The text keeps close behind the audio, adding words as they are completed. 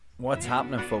What's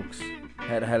happening, folks?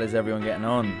 How the hell is everyone getting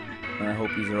on? And I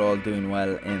hope you are all doing well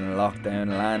in lockdown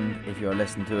land if you're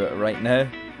listening to it right now,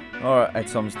 or at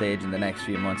some stage in the next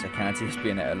few months. I can't see us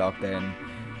being out of lockdown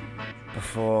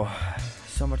before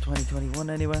summer 2021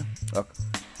 anyway. Look,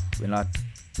 we'll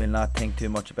not think too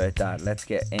much about that. Let's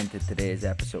get into today's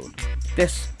episode.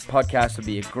 This podcast will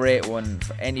be a great one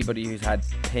for anybody who's had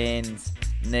pains,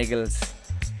 niggles,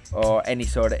 or any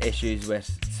sort of issues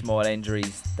with small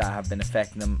injuries that have been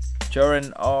affecting them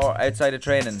during or outside of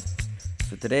training.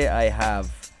 So today I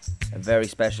have a very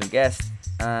special guest,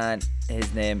 and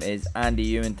his name is Andy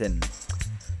Ewington.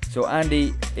 So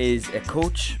Andy is a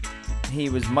coach. He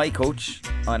was my coach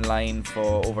online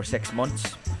for over 6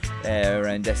 months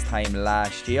around this time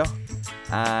last year,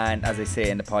 and as I say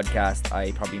in the podcast,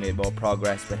 I probably made more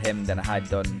progress with him than I had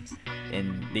done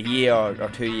in the year or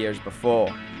 2 years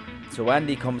before. So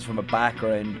Andy comes from a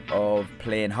background of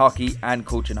playing hockey and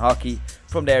coaching hockey.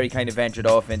 From there he kind of ventured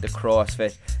off into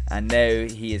CrossFit, and now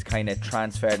he has kind of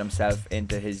transferred himself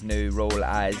into his new role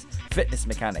as fitness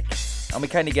mechanic. And we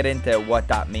kind of get into what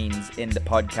that means in the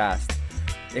podcast.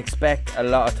 Expect a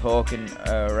lot of talking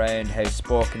around how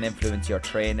sport can influence your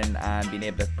training and being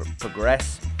able to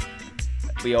progress.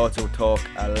 We also talk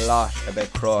a lot about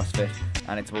CrossFit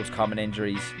and its most common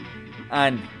injuries,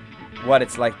 and what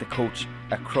it's like to coach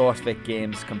a CrossFit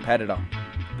Games competitor.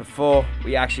 Before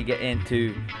we actually get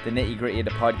into the nitty gritty of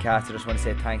the podcast, I just want to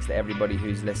say thanks to everybody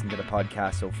who's listened to the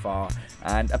podcast so far,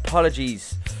 and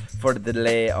apologies for the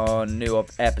delay on new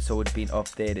episodes being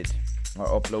updated or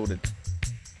uploaded.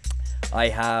 I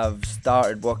have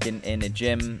started working in a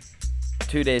gym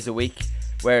 2 days a week,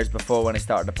 whereas before when I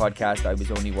started the podcast I was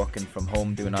only working from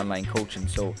home doing online coaching.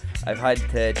 So I've had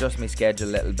to adjust my schedule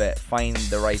a little bit, find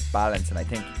the right balance, and I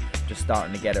think just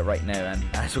starting to get it right now. And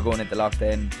as we're going into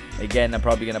lockdown again, I'm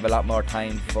probably going to have a lot more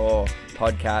time for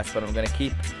podcasts, but I'm going to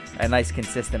keep a nice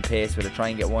consistent pace with it, try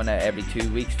and get one out every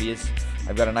 2 weeks for you.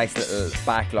 I've got a nice little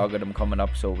backlog of them coming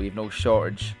up, so we have no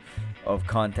shortage of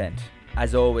content.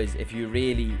 As always, if you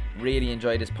really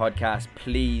enjoy this podcast,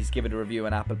 please give it a review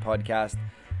on Apple Podcast,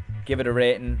 give it a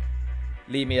rating,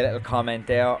 leave me a little comment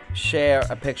there, share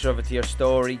a picture of it to your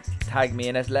story, tag me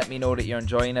in it, let me know that you're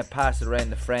enjoying it, pass it around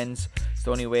to friends. It's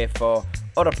the only way for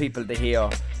other people to hear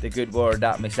the good word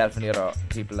that myself and the other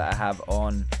people that I have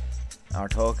on are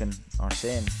talking or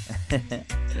saying.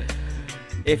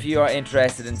 If you are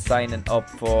interested in signing up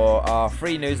for our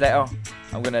free newsletter,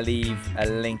 I'm going to leave a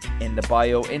link in the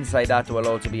bio. Inside that there will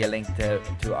also be a link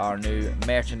to our new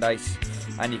merchandise,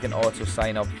 and you can also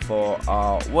sign up for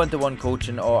our one-to-one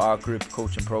coaching or our group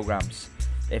coaching programs.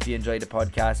 If you enjoy the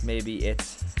podcast, maybe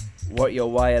it's worth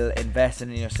your while investing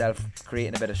in yourself,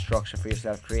 creating a bit of structure for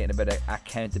yourself, creating a bit of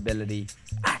accountability,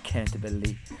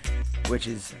 which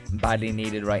is badly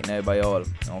needed right now by all.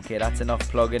 Okay, that's enough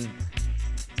plugging.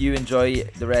 You enjoy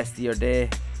the rest of your day,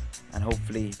 and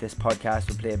hopefully this podcast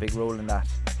will play a big role in that.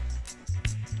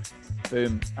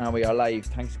 Boom, and we are live.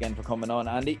 Thanks again for coming on,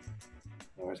 Andy.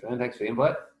 No worries, man. Thanks for the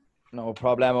invite. No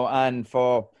problemo. And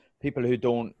for people who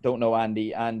don't know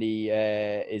Andy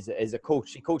is a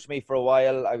coach. He coached me for a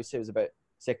while. I would say it was about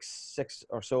six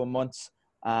or so months,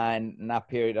 and in that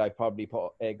period I probably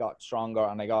got stronger,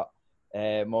 and I got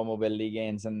more mobility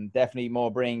gains and definitely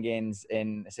more brain gains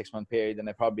in a 6 month period than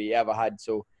I probably ever had.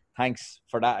 So thanks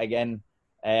for that again.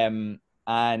 And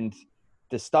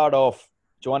to start off,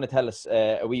 do you want to tell us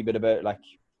a wee bit about like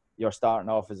your starting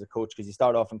off as a coach? Because you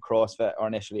started off in CrossFit or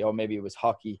initially, or maybe it was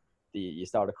hockey that you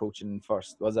started coaching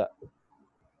first, was it?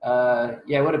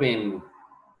 Yeah, it would have been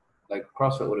like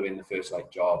CrossFit would have been the first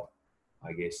like job,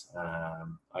 I guess.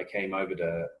 I came over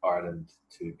to Ireland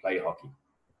to play hockey,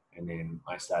 and then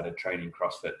I started training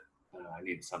CrossFit. I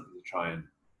needed something to try and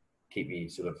keep me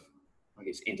sort of, I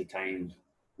guess, entertained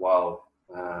while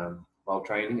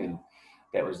training, and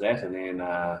that was that. And then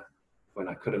when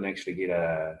I couldn't actually get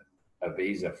a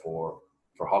visa for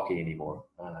hockey anymore,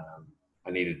 I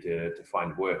needed to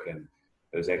find work, and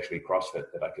it was actually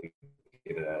CrossFit that I could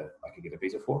get a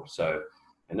visa for. So,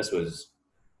 and this was,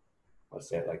 what's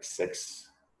that, like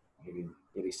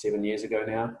maybe 7 years ago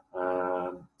now.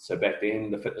 So back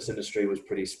then the fitness industry was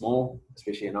pretty small,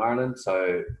 especially in Ireland.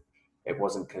 So it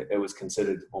was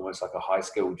considered almost like a high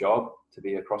skill job to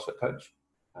be a CrossFit coach.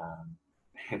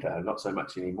 And not so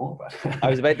much anymore, but I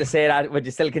was about to say that. Would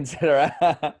you still consider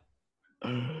it?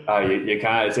 You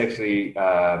can't. It's actually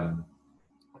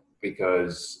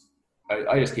because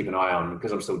I just keep an eye on,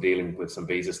 because I'm still dealing with some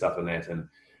visa stuff and that, and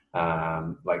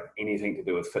like anything to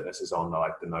do with fitness is on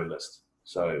like the no list.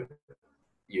 So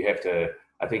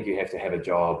I think you have to have a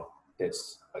job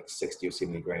that's like 60 or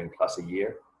 70 grand plus a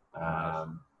year,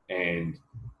 and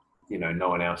no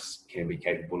one else can be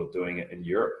capable of doing it in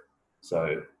Europe.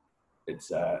 So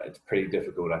it's pretty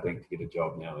difficult, I think, to get a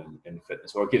job now in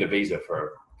fitness, or get a visa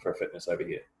for fitness over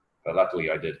here. But luckily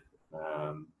I did.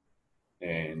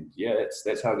 And yeah,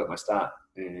 that's how I got my start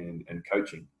in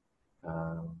coaching.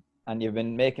 And you've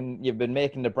been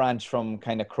making the branch from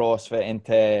kind of CrossFit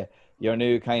into your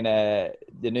new kind of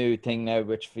the new thing now,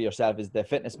 which for yourself is the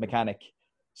fitness mechanic.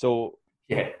 So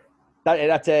yeah,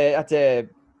 that's a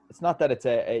it's not that it's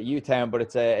a U-turn, but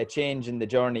it's a change in the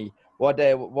journey. What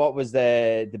was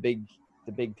the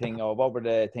big thing, or what were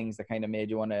the things that kind of made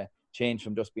you want to change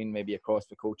from just being maybe a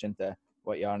CrossFit coach into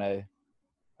what you are now?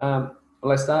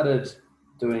 Well, I started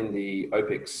doing the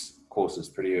OPEX courses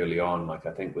pretty early on. Like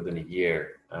I think within a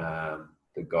year,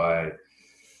 the guy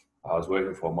I was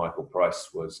working for, Michael Price,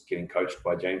 was getting coached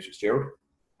by James Fitzgerald.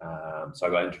 So I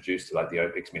got introduced to like the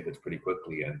OPEX methods pretty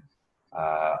quickly, and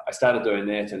I started doing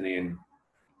that, and then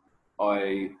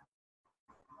I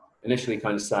initially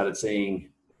kind of started seeing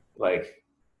like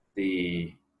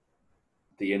the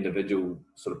individual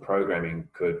sort of programming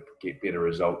could get better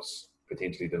results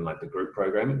potentially than like the group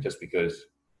programming, just because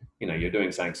you're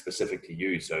doing something specific to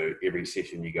you, so every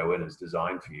session you go in is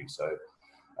designed for you. So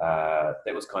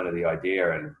that was kind of the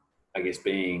idea. And I guess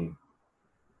being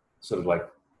sort of like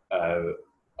I've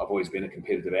always been a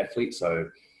competitive athlete, so,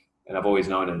 and I've always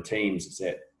known in teams is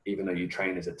that even though you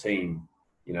train as a team,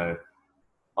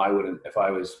 I wouldn't, if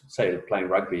I was, say, playing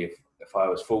rugby, if I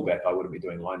was fullback, I wouldn't be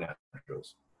doing line out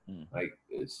drills. Like,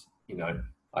 it's,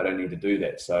 I don't need to do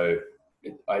that. So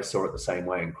I saw it the same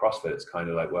way in CrossFit. It's kind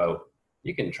of like, well,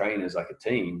 you can train as like a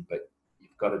team, but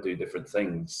you've got to do different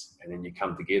things, and then you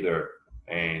come together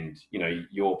and,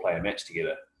 you all play a match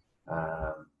together,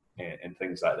 and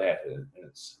things like that. And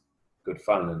it's good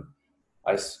fun. And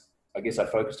I guess I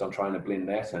focused on trying to blend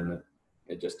that, and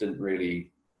it just didn't really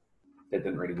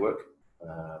work.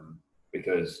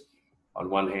 Because on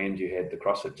one hand you had the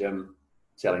CrossFit gym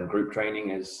selling group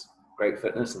training as great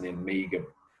fitness, and then me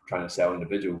trying to sell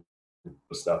individual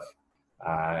stuff,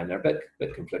 and they're a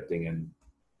bit conflicting, and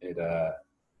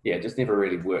it just never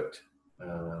really worked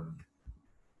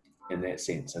in that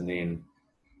sense. And then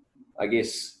I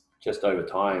guess just over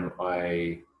time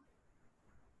I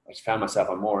just found myself,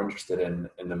 I'm more interested in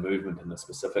the movement and the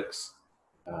specifics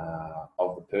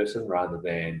of the person, rather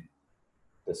than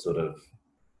the sort of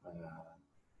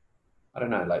I don't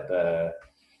know, like the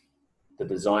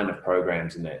design of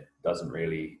programs, and that doesn't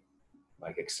really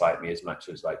like excite me as much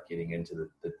as like getting into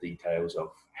the details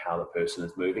of how the person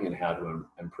is moving and how to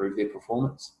improve their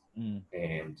performance.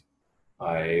 And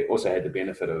I also had the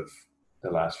benefit of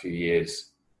the last few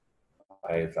years.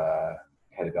 I've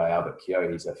had a guy, Albert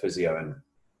Keogh, he's a physio, and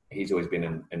he's always been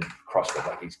in CrossFit,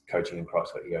 like he's coaching in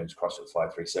CrossFit. He owns CrossFit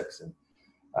 536, and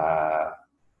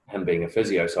him being a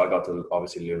physio, so I got to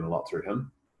obviously learn a lot through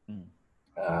him,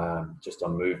 just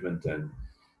on movement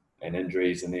and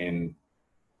injuries. And then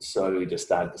slowly just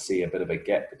started to see a bit of a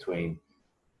gap between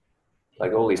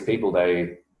like all these people.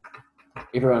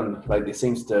 Everyone, like, there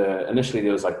seems to, initially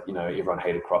there was like, everyone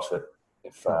hated CrossFit.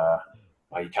 If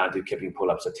you can't do kipping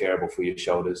pull-ups, are terrible for your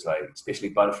shoulders, like especially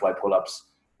butterfly pull-ups.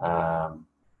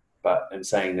 But in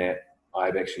saying that,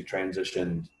 I've actually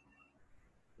transitioned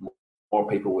more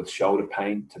people with shoulder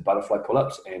pain to butterfly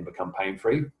pull-ups and become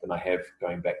pain-free than I have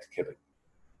going back to kipping.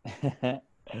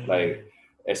 Like,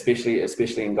 especially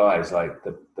in guys, like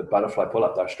the butterfly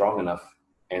pull-up, they're strong enough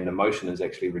and the motion is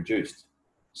actually reduced.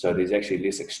 So there's actually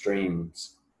less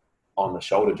extremes on the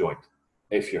shoulder joint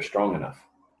if you're strong enough.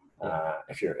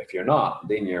 If you're not,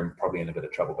 then you're probably in a bit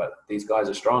of trouble. But these guys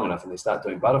are strong enough and they start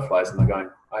doing butterflies and they're going,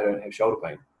 I don't have shoulder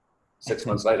pain. 6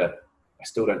 months later, I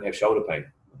still don't have shoulder pain.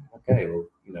 Okay, well,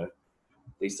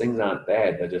 these things aren't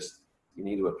bad. They're just, you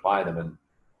need to apply them. And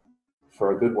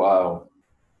for a good while,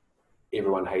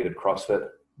 everyone hated CrossFit.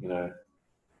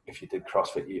 If you did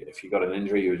CrossFit, if you got an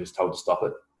injury, you were just told to stop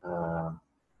it.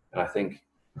 And I think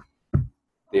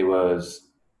there was,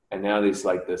 and now there's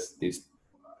like this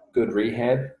good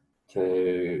rehab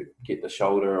to get the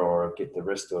shoulder or get the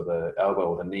wrist or the elbow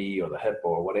or the knee or the hip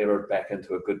or whatever back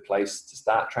into a good place to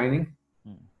start training.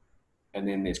 And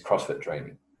then there's CrossFit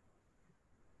training.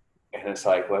 And it's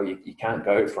like, well, you can't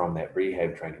go from that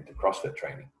rehab training to CrossFit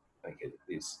training. Like,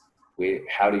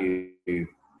 how do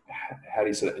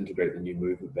you sort of integrate the new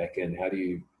movement back in? How do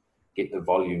you get the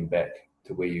volume back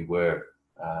to where you were?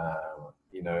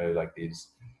 Like there's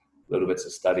little bits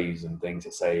of studies and things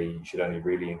that say you should only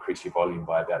really increase your volume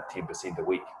by about 10% a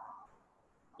week.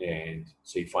 And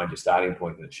so you find your starting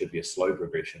point, and it should be a slow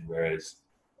progression. Whereas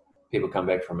people come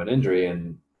back from an injury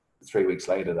and 3 weeks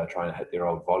later, they're trying to hit their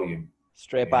old volume.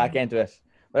 Straight back into it.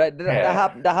 But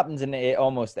Yeah, that happens in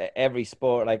almost every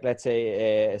sport. Like, let's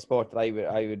say a sport that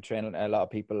I would train a lot of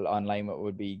people online with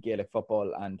would be Gaelic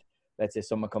football. And let's say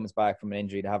someone comes back from an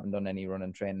injury, they haven't done any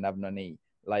running training, haven't done any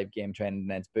live game training, and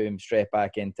then it's boom, straight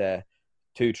back into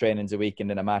 2 trainings a week and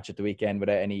then a match at the weekend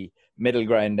without any middle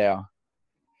ground there.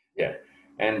 yeah,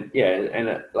 and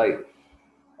like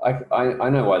I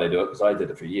know why they do it because I did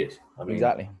it for years.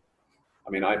 Exactly.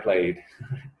 I played.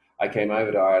 I came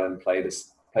over to Ireland, played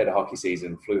a hockey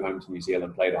season, flew home to New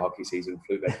Zealand, played a hockey season,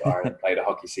 flew back to Ireland, played a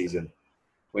hockey season,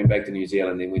 went back to New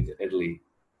Zealand, then went to Italy,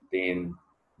 then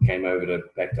came over to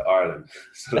back to Ireland,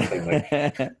 sort of thing. Like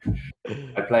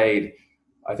I played.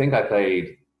 I think I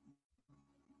played.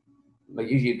 Like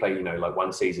usually you play, like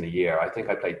one season a year. I think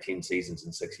I played 10 seasons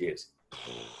in 6 years.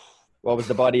 What was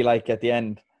the body like at the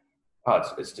end? Oh,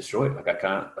 it's destroyed. Like I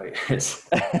can't. Like it's.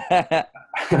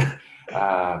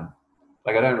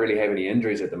 Like I don't really have any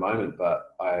injuries at the moment,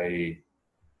 but I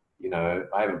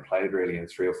haven't played really in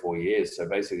 3 or 4 years. So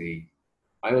basically,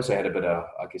 I also had a bit of,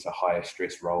 I guess, a higher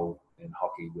stress role in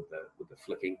hockey with the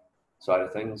flicking side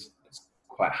of things. It's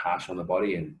quite harsh on the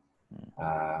body, and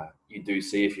you do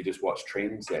see if you just watch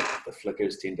trends that the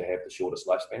flickers tend to have the shortest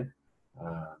lifespan.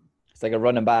 It's like a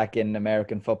running back in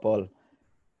American football.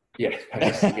 Yeah, I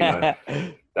guess,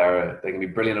 they can be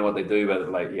brilliant at what they do, but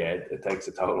it takes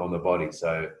a toll on the body.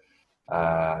 So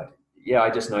I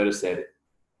just noticed that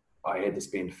I had to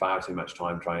spend far too much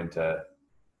time trying to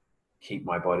keep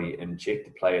my body in check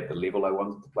to play at the level I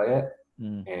wanted to play at.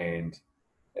 And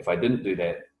if I didn't do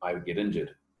that, I would get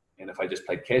injured. And if I just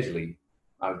played casually,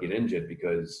 I would get injured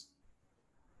because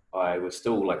I was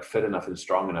still like fit enough and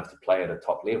strong enough to play at a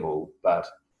top level, but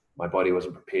my body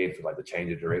wasn't prepared for like the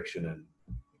change of direction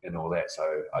and all that. So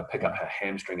I'd pick up a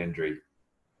hamstring injury,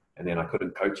 and then I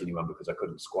couldn't coach anyone because I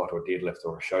couldn't squat or deadlift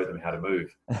or show them how to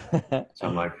move. So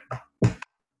I'm like,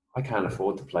 I can't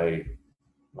afford to play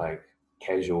like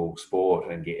casual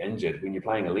sport and get injured. When you're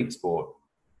playing elite sport,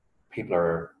 people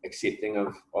are accepting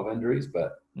of injuries,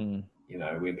 but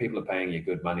when people are paying you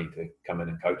good money to come in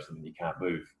and coach them and you can't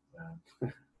move.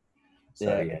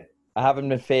 I haven't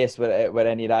been faced with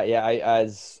any of that yet.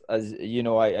 As you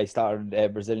know, I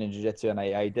started Brazilian Jiu-Jitsu, and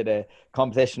I did a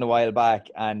competition a while back.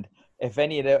 And if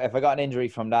I got an injury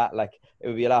from that, like it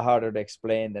would be a lot harder to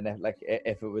explain than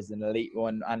if it was an elite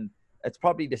one. And it's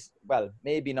probably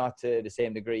maybe not to the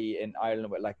same degree in Ireland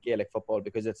with like Gaelic football,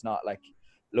 because it's not like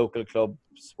local clubs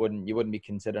you wouldn't be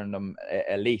considering them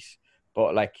elite.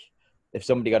 But like if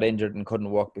somebody got injured and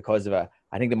couldn't work because of it,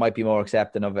 I think they might be more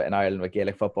accepting of it in Ireland with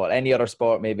Gaelic football. Any other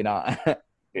sport, maybe not.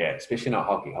 Yeah, especially not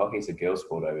hockey. Hockey's a girl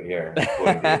sport over here,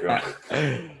 according to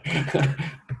everyone.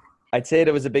 I'd say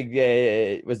there was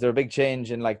was there a big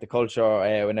change in like the culture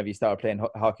whenever you started playing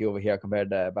hockey over here compared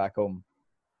to back home?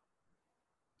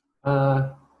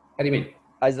 How do you mean?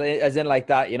 As in like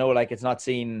that, like it's not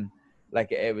seen,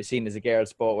 like it was seen as a girl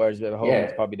sport, whereas at home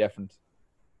it's probably different.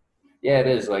 Yeah, it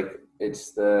is. Like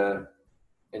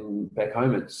back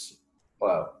home it's,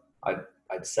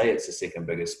 I'd say it's the second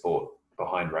biggest sport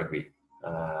behind rugby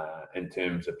in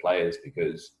terms of players,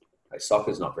 because like,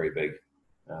 soccer's not very big.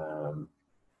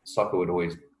 Soccer would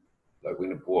always, like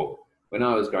when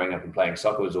I was growing up and playing,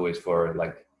 soccer was always for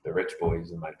like the rich boys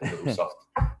and like the little soft,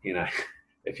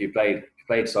 if you played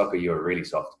soccer, you were really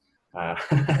soft.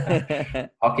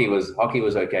 Hockey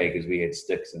was okay because we had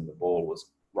sticks and the ball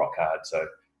was rock hard. So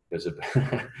there's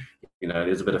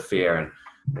there's a bit of fear, and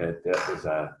that was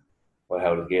what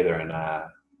held together. And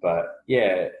but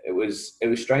yeah, it was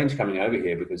strange coming over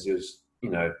here because it was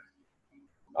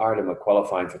Ireland were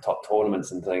qualifying for top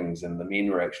tournaments and things, and the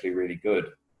men were actually really good,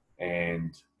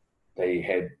 and they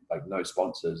had like no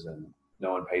sponsors and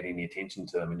no one paid any attention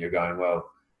to them. And you're going, well,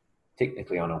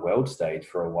 technically on a world stage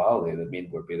for a while there, the men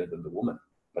were better than the women,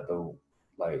 but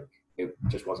it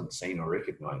just wasn't seen or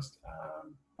recognised.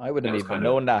 I wouldn't have even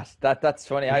known that. That's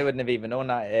funny. I wouldn't have even known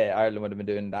that Ireland would have been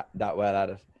doing that well at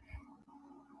it.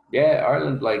 Yeah,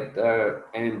 Ireland,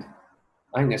 and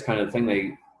I think that's kind of the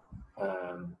thing.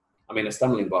 A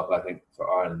stumbling block, I think, for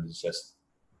Ireland is just,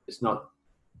 it's not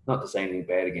to say anything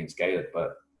bad against Gaelic,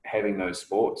 but having those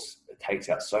sports, it takes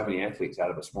out so many athletes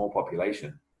out of a small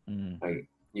population. Like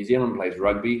New Zealand plays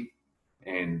rugby,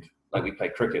 and like we play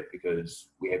cricket because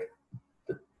we have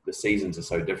the seasons are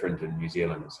so different in New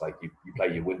Zealand. It's like you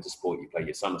play your winter sport, you play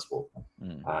your summer sport.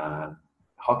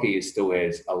 Hockey still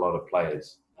has a lot of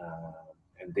players,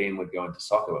 and then we'd go into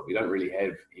soccer, but we don't really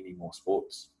have any more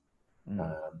sports.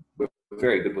 We're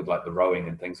very good with like the rowing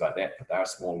and things like that, but they are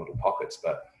small little pockets.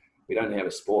 But we don't have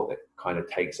a sport that kind of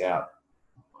takes out,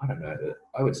 I don't know,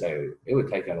 I would say it would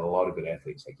take out a lot of good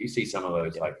athletes. Like you see some of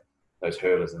those like those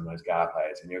hurlers and those GAR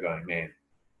players, and you're going, man,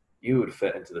 you would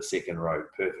fit into the second row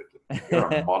perfectly. You're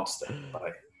a monster.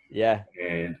 Like, Yeah.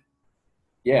 and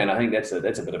yeah, and I think that's a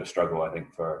bit of a struggle, I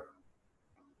think, for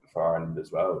Ireland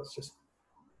as well. It's just,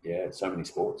 yeah, so many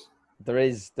sports. There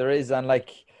is, and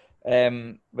like,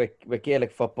 with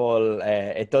Gaelic football,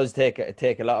 it does take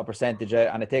a lot of percentage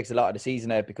out, and it takes a lot of the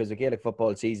season out, because the Gaelic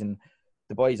football season,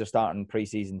 the boys are starting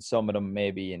pre-season. Some of them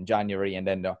maybe in January, and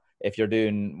then if you're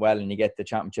doing well and you get the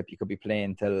championship, you could be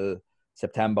playing till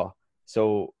September.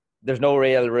 So there's no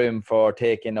real room for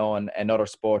taking on another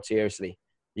sport seriously.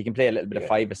 You can play a little bit of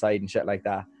five-a-side and shit like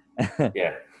that.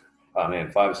 Yeah. Oh man,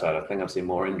 five-a-side. I think I've seen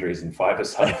more injuries in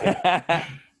five-a-side than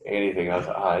anything. I was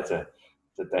like,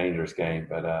 it's a dangerous game.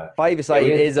 But five-a-side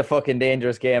is a fucking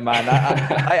dangerous game, man.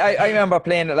 I remember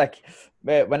playing it, like,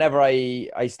 whenever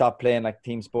I stopped playing like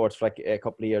team sports for like a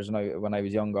couple of years when I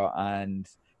was younger, and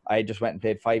I just went and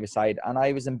played five-a-side, and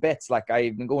I was in bits. Like,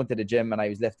 I've been going to the gym and I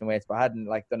was lifting weights, but I hadn't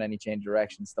like done any change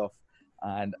direction stuff.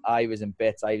 And I was in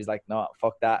bits. I was like, no,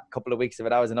 fuck that. A couple of weeks of it,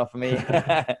 that was enough for me.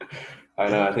 I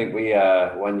know. I think we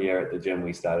 1 year at the gym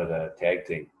we started a tag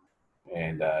team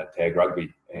and tag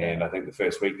rugby, and I think the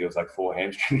first week there was like 4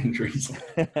 hamstring injuries.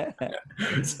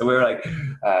 So we were like,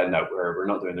 no, we're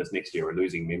not doing this next year. We're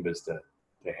losing members to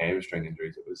hamstring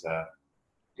injuries. It was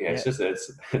it's just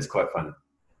it's quite fun.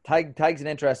 Tag's an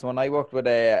interesting one. I worked with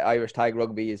Irish tag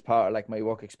rugby as part of like my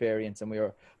work experience, and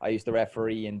I used to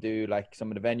referee and do like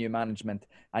some of the venue management.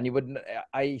 And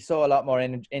I saw a lot more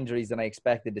injuries than I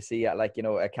expected to see at like, you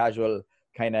know, a casual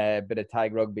kind of bit of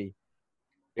tag rugby.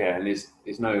 Yeah, and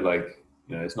there's no, like,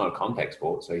 you know, it's not a contact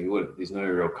sport, so there's no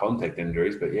real contact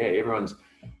injuries. But yeah,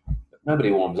 nobody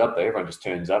warms up there. Everyone just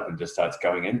turns up and just starts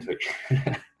going into it.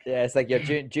 Yeah, it's like your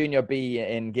junior B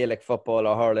in Gaelic football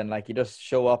or hurling. Like, you just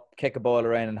show up, kick a ball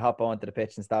around, and hop onto the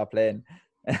pitch and start playing.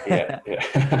 Yeah.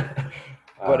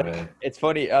 But it's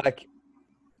funny. I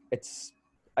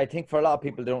think for a lot of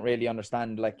people, they don't really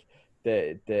understand like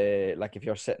the like, if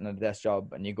you're sitting at a desk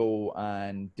job and you go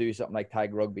and do something like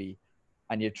tag rugby,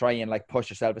 and you try and like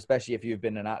push yourself, especially if you've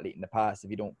been an athlete in the past,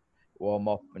 if you don't warm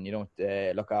up and you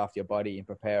don't look after your body and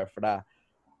prepare for that,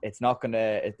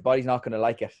 the body's not gonna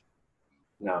like it.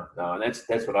 No, and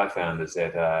that's what I found is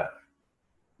that,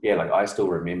 like, I still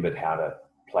remembered how to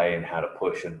play and how to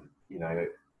push, and, you know,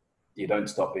 you don't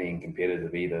stop being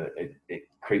competitive either. It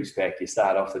creeps back. You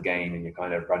start off the game and you're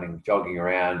kind of jogging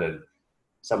around, and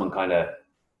someone kind of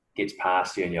gets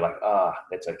past you and you're like,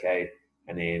 that's okay.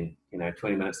 And then, you know,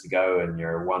 20 minutes to go and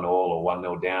you're 1-1 or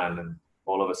 1-0 down, and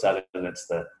all of a sudden it's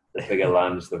the bigger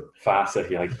lunge, the faster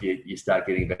you start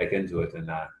getting back into it. And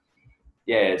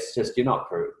it's just you're not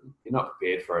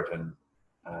prepared for it,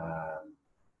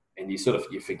 and you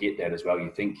forget that as well.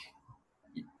 You think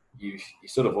you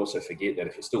sort of also forget that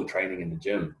if you're still training in the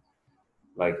gym,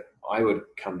 like, I would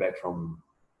come back from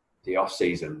the off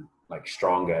season like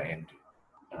stronger and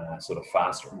sort of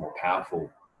faster and more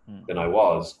powerful than I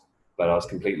was, but I was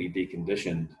completely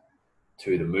deconditioned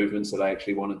to the movements that I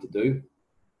actually wanted to do.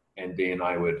 And then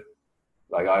I would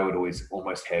always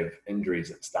almost have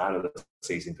injuries at the start of the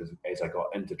season, because as I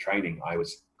got into training, I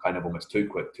was kind of almost too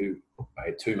quick. I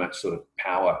had too much sort of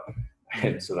power. I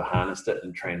had sort of harnessed it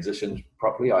and transitioned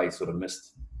properly. I sort of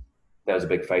missed. That was a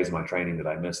big phase of my training that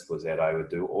I missed, was that I would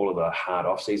do all of the hard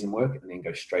off-season work and then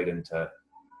go straight into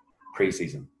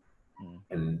pre-season,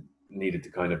 and needed to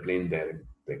kind of blend that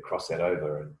and cross that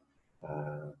over. And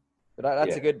but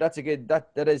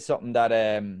that is something that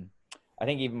I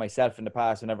think even myself in the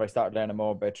past, whenever I started learning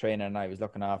more about training and I was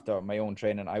looking after my own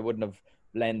training, I wouldn't have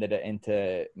blended it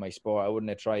into my sport. I wouldn't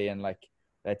have tried and, like,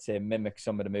 let's say, mimic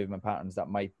some of the movement patterns that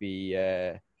might be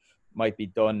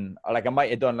done. Like, I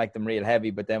might have done like them real heavy,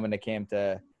 but then when it came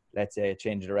to, let's say,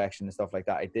 change of direction and stuff like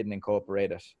that, I didn't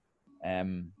incorporate it.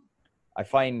 I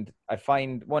find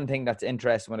one thing that's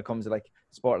interesting when it comes to like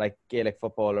sport like Gaelic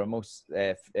football or most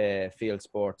field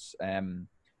sports,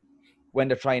 when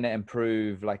they're trying to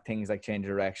improve like things like change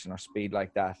of direction or speed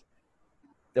like that,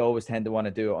 they always tend to want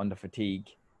to do it under fatigue.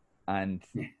 And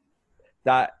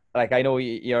that, like, I know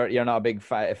you're not a big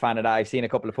fan of that. I've seen a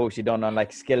couple of posts you've done on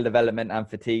like skill development and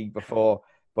fatigue before,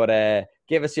 but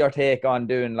give us your take on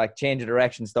doing like change of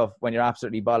direction stuff when you're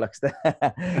absolutely bollocks.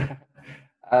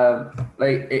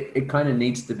 Like, it kind of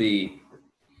needs to be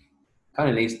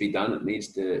done.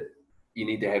 You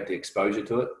need to have the exposure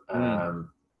to it.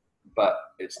 But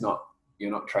you're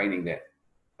not training that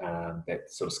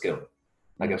sort of skill.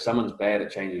 Like, if someone's bad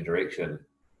at changing direction,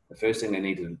 the first thing they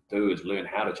need to do is learn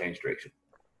how to change direction.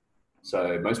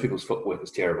 So most people's footwork is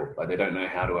terrible. Like, they don't know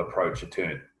how to approach a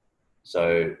turn.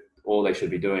 So all they should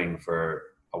be doing for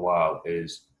a while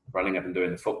is running up and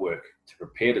doing the footwork to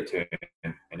prepare to turn,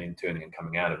 and then turning and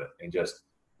coming out of it, and just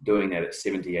doing that at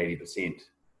 70, 80%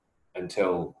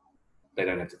 until they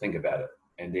don't have to think about it.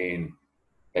 And then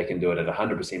they can do it at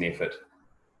 100% effort,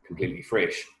 completely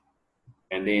fresh.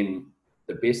 And then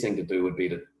the best thing to do would be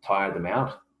to tire them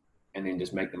out and then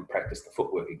just make them practice the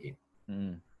footwork again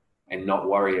and not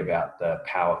worry about the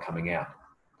power coming out.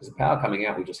 Because the power coming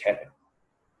out will just happen.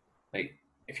 Like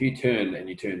if you turn and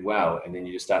you turn well and then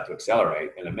you just start to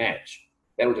accelerate in a match,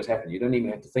 that will just happen. You don't even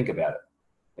have to think about it.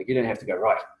 Like you don't have to go,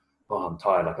 right, oh, I'm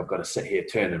tired. Like I've got to sit here,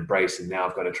 turn and brace, and now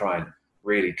I've got to try and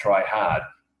really try hard.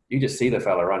 You just see the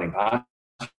fella running past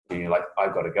you and you're like,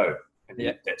 I've got to go. And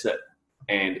that's it.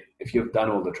 And if you've done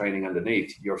all the training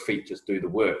underneath, your feet just do the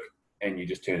work and you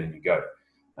just turn and you go.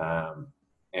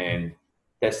 And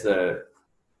that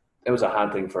was a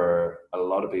hard thing for a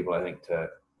lot of people, I think, to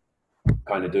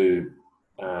kind of do.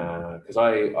 Because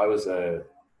I was the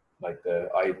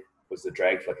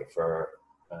drag flicker for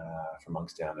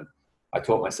Monkstown, and I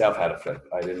taught myself how to flick.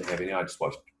 I didn't have any. I just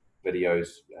watched videos,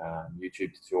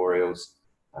 YouTube tutorials,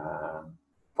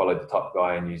 followed the top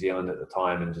guy in New Zealand at the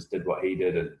time, and just did what he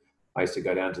did. And I used to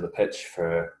go down to the pitch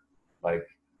for like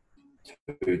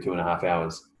 2.5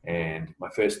 hours, and my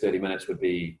first 30 minutes would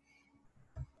be,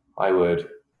 I'd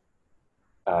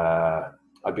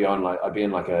be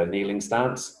in like a kneeling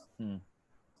stance, and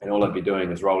all I'd be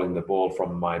doing is rolling the ball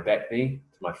from my back knee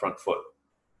to my front foot,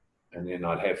 and then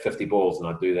I'd have 50 balls, and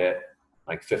I'd do that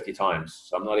like 50 times.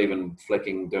 So I'm not even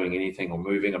flicking, doing anything or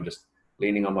moving. I'm just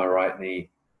leaning on my right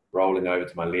knee, rolling over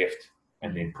to my left,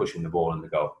 and then pushing the ball in the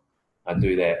goal. I'd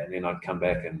do that, and then I'd come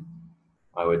back and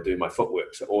I would do my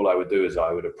footwork. So all I would do is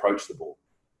I would approach the ball.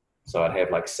 So I'd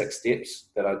have like 6 steps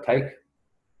that I'd take,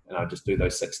 and I'd just do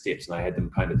those 6 steps, and I had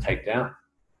them kind of taped out.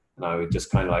 And I would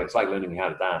just kind of like, it's like learning how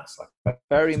to dance. Like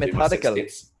very methodical.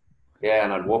 Yeah,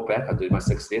 and I'd walk back, I'd do my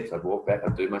 6 steps, I'd walk back,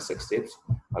 I'd do my 6 steps,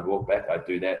 I'd walk back, I'd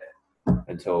do that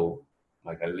until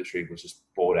like I literally was just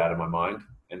bored out of my mind.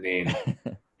 And then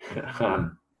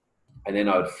and then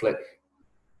I would flick.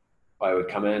 I would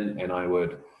come in and I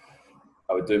would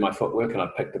do my footwork, and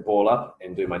I'd pick the ball up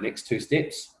and do my next 2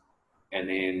 steps and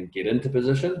then get into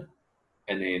position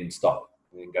and then stop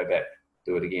and then go back,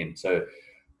 do it again. So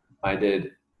I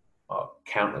did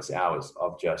countless hours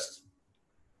of just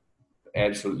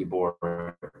absolutely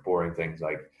boring things.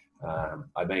 Like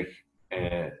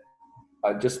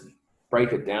I'd just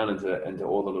break it down into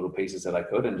all the little pieces that I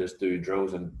could, and just do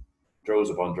drills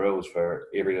upon drills for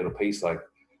every little piece. Like,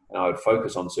 and I would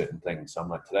focus on certain things. So I'm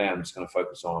like, today I'm just going to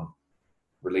focus on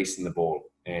releasing the ball,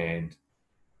 and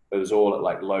it was all at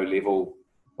like low level,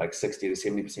 like 60 to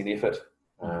 70% effort.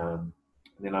 And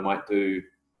then I might do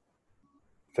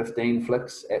 15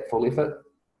 flicks at full effort,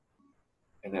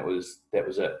 and that was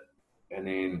it. And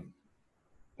then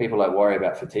people like worry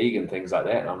about fatigue and things like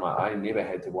that, and I'm like, I never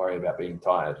had to worry about being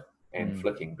tired and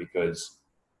flicking, because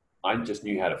I just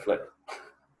knew how to flick.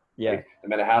 Yeah. Like, no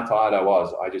matter how tired I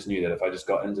was, I just knew that if I just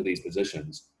got into these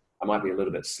positions, I might be a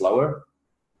little bit slower,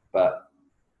 but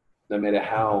no matter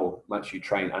how much you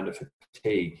train under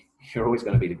fatigue, you're always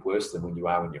going to be worse than when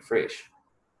you're fresh.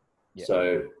 Yeah.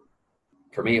 So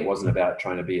for me, it wasn't about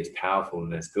trying to be as powerful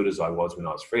and as good as I was when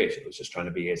I was fresh. It was just trying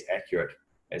to be as accurate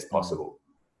as possible,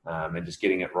 and just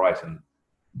getting it right, and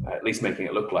at least making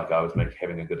it look like I was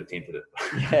having a good attempt at it.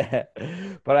 Yeah,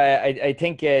 but I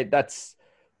think that's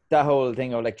that whole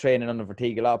thing of like training under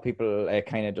fatigue. A lot of people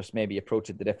kind of just maybe approach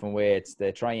it the different way. It's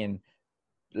they try and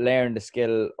learn the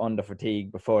skill under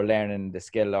fatigue before learning the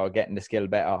skill or getting the skill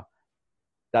better.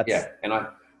 That's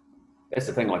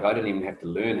the thing. Like, I didn't even have to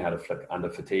learn how to flick under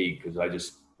fatigue, because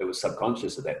it was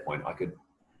subconscious at that point.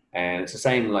 And it's the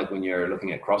same like when you're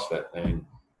looking at CrossFit, and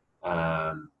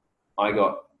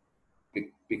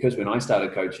because when I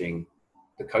started coaching,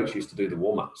 the coach used to do the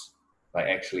warm-ups, like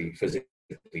actually physically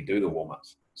do the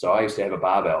warm-ups. So I used to have a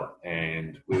barbell,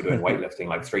 and we were doing weightlifting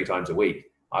like 3 times a week.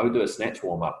 I would do a snatch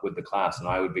warm-up with the class, and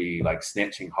I would be like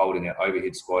snatching, holding it,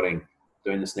 overhead squatting,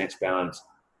 doing the snatch balance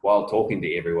while talking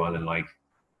to everyone, and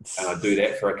I'd do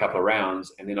that for a couple of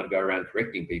rounds, and then I'd go around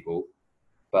correcting people,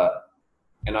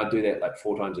 and I'd do that like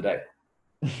 4 times a day.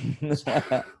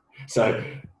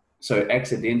 So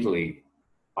accidentally,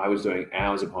 I was doing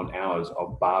hours upon hours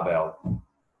of barbell,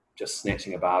 just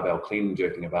snatching a barbell, clean and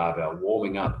jerking a barbell,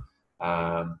 warming up,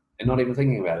 and not even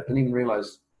thinking about it. Didn't even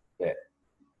realize that.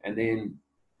 And then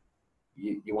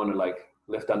you want to like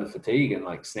lift under fatigue and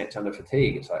like snatch under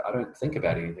fatigue. It's like, I don't think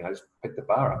about anything. I just pick the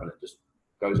bar up and it just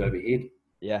goes overhead.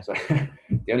 Yeah. So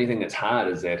the only thing that's hard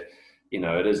is that,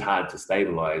 it is hard to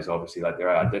stabilize. Obviously, like there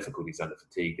are difficulties under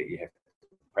fatigue that you have to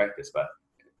practice, but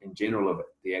in general, of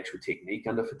the actual technique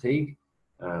under fatigue,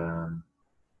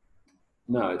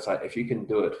 no, it's like if you can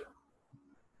do it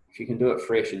if you can do it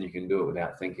fresh and you can do it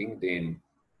without thinking, then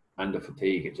under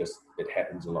fatigue, it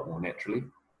happens a lot more naturally.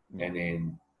 And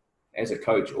then as a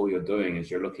coach, all you're doing is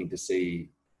you're looking to see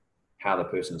how the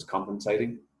person is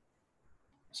compensating.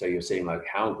 So you're seeing like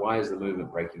why is the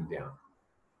movement breaking down?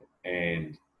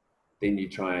 And then you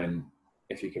try and,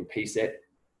 if you can piece that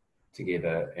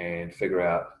together and figure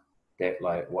out that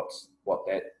like what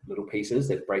that little piece is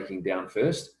that's breaking down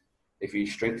first, if you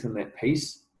strengthen that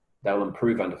piece, they'll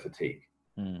improve under fatigue.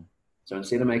 So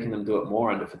instead of making them do it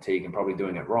more under fatigue and probably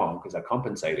doing it wrong because they're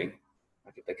compensating,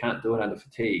 like if they can't do it under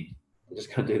fatigue, they're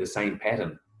just going to do the same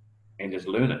pattern and just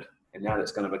learn it. And now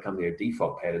that's going to become their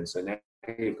default pattern. So now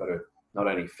you've got to not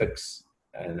only fix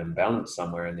an imbalance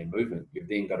somewhere in their movement, you've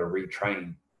then got to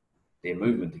retrain their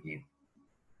movement again.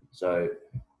 So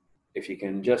if you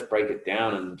can just break it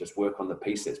down and just work on the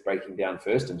piece that's breaking down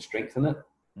first and strengthen it,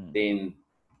 then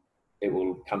it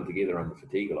will come together under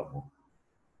fatigue a lot more.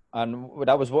 And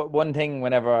that was one thing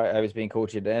whenever I was being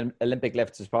coached, the Olympic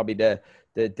lifts was probably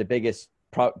the biggest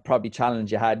probably challenge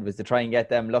you had, was to try and get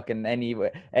them looking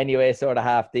anyway sort of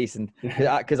half decent.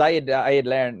 Because I had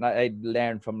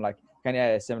learned from like kind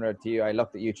of similar to you. I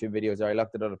looked at YouTube videos, or I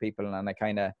looked at other people, and I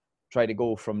kind of tried to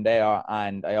go from there.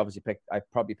 And I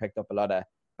probably picked up a lot of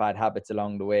bad habits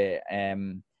along the way.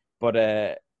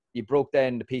 But you broke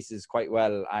down the pieces quite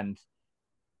well, and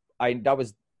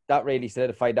that really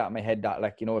solidified that in my head, that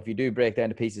like, you know, if you do break down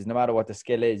the pieces, no matter what the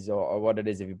skill is or what it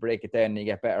is, if you break it down and you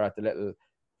get better at the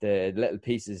little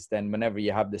pieces, then whenever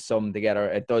you have the sum together,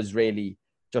 it does really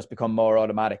just become more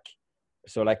automatic.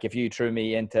 So like if you threw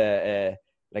me into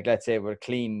like, let's say we're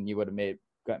clean, you would have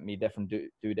got me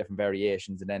do different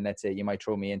variations, and then let's say you might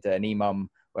throw me into an EMOM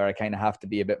where I kind of have to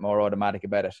be a bit more automatic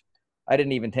about it. I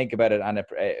didn't even think about it, and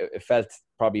it felt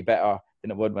probably better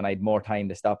than it would when I had more time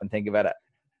to stop and think about it.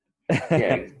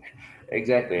 Yeah,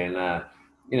 exactly. And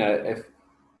you know, if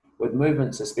with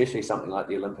movements, especially something like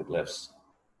the Olympic lifts,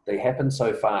 they happen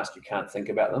so fast you can't think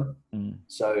about them.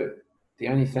 So the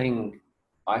only thing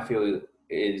I feel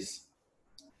is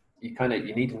you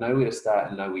need to know where to start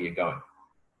and know where you're going.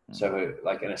 So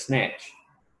like in a snatch,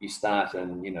 you start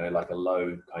in, you know, like a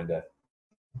low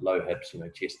hips, you know,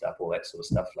 chest up, all that sort of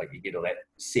stuff. Like you get all that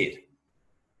set,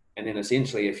 and then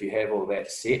essentially if you have all that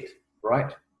set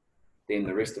right, then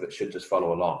the rest of it should just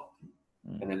follow along.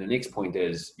 And then the next point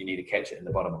is you need to catch it in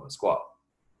the bottom of the squat.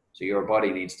 So your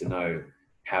body needs to know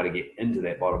how to get into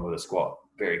that bottom of the squat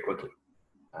very quickly.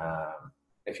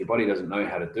 If your body doesn't know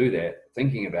how to do that,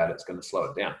 thinking about it's going to slow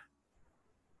it down.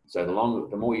 So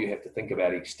the more you have to think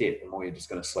about each step, the more you're just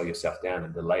going to slow yourself down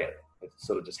and delay it. It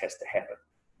sort of just has to happen.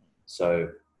 So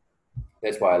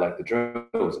that's why I like the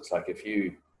drills. It's like if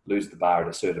you lose the bar at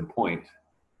a certain point,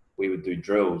 we would do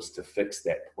drills to fix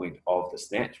that point of the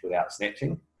snatch without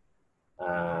snatching.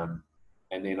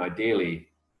 And then ideally,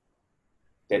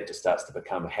 that just starts to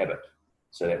become a habit,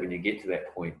 so that when you get to that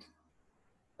point,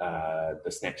 the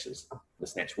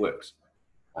snatch works.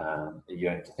 And you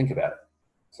don't have to think about it.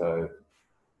 So,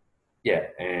 yeah,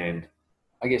 and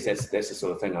I guess that's the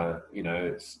sort of thing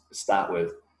start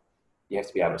with. You have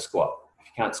to be able to squat. If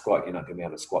you can't squat, you're not going to be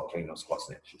able to squat clean or squat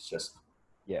snatch. It's just,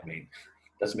 I mean,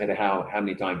 doesn't matter how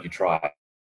many times you try,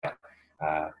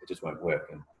 it just won't work.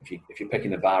 And if you're picking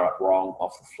the bar up wrong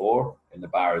off the floor and the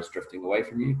bar is drifting away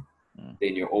from you,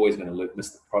 then you're always going to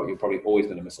miss. You're probably always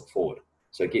going to miss it forward.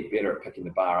 So get better at picking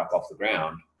the bar up off the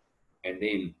ground, and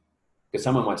then because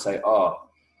someone might say, "Oh,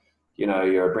 you know,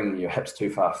 you're bringing your hips too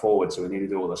far forward, so we need to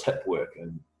do all this hip work,"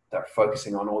 and they're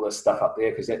focusing on all this stuff up there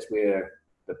because that's where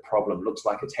the problem looks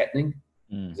like it's happening.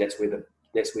 That's where the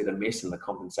mess and the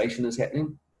compensation is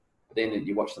happening. But then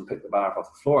you watch them pick the bar up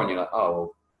off the floor, and you're like, "Oh,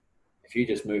 well, if you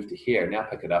just move to here, now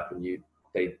pick it up," and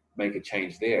they make a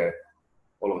change there,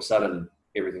 all of a sudden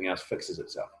everything else fixes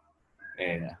itself.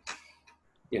 And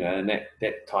you know, and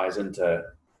that ties into,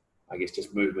 I guess,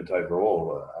 just movement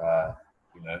overall.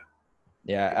 You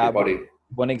know, body.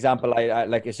 One example, I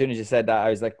like, as soon as you said that, I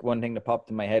was like, one thing that popped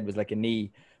in my head was like a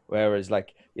knee, whereas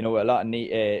like, you know, a lot of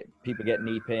people get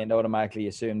knee pain, automatically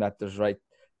assume that there's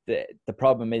the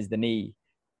problem is the knee.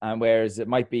 And whereas it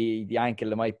might be the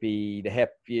ankle, it might be the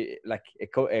hip,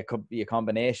 it could be a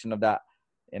combination of that.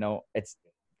 You know, it's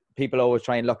people always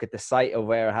try and look at the site of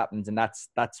where it happens, and that's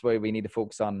where we need to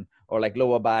focus on. Or like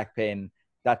lower back pain,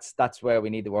 that's where we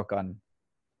need to work on.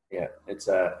 Yeah, it's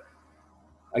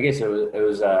I guess it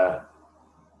was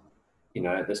you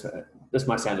know, this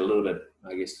might sound a little bit,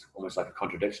 I guess, almost like a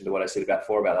contradiction to what I said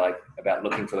before about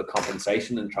looking for the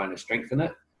compensation and trying to strengthen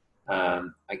it.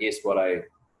 I guess what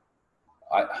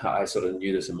I sort of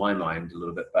knew this in my mind a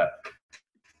little bit, but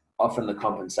often the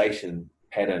compensation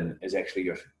pattern is actually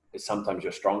is sometimes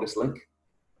your strongest link,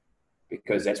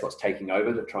 because that's what's taking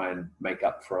over to try and make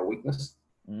up for a weakness.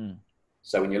 Mm.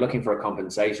 So when you're looking for a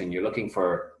compensation, you're looking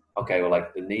for, okay, well,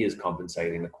 like the knee is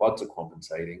compensating, the quads are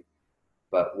compensating,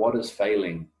 but what is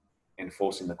failing and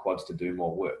forcing the quads to do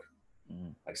more work?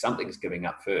 Mm. Like something's giving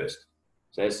up first.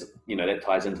 So that's, that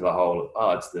ties into the whole,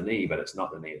 oh, it's the knee, but it's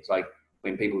not the knee. It's like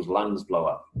when people's lungs blow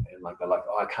up and like, they're like,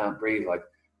 oh, I can't breathe. Like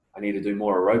I need to do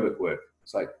more aerobic work.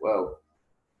 It's like, well,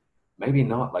 maybe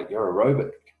not. Like you're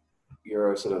aerobic.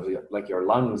 You're sort of like your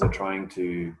lungs are trying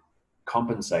to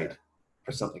compensate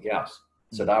for something else.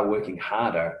 So they're working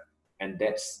harder, and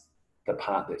that's the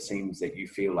part that seems that you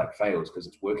feel like fails because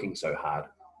it's working so hard.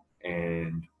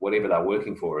 And whatever they're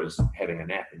working for is having a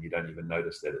nap, and you don't even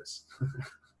notice that it's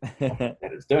that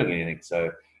it's doing anything.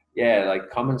 So yeah, like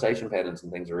compensation patterns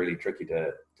and things are really tricky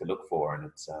to look for, and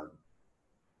it's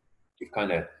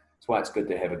it's why it's good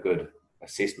to have a good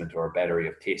assessment or a battery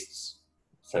of tests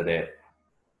so that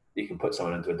you can put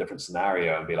someone into a different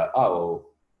scenario and be like, oh, well,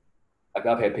 like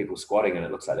I've had people squatting and it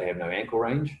looks like they have no ankle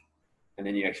range, and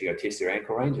then you actually go test their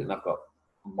ankle range and they've got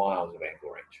miles of ankle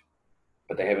range,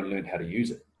 but they haven't learned how to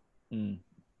use it. Mm.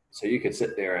 So you could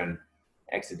sit there and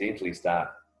accidentally start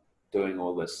doing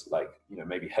all this, like,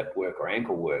 maybe hip work or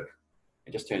ankle work.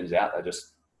 It just turns out they're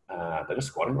just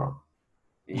squatting wrong.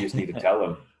 You just need to tell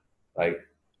them, like,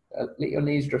 let your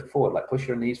knees drift forward, like push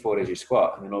your knees forward as you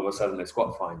squat, and then all of a sudden they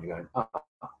squat fine. You're going, oh,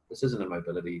 this isn't a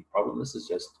mobility problem. This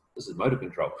is motor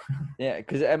control. Yeah,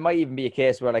 because it might even be a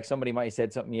case where like somebody might have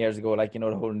said something years ago, like, the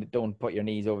whole don't put your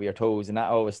knees over your toes, and that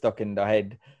always stuck in their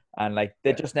head. And like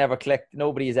they just never clicked.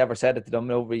 Nobody has ever said it to them.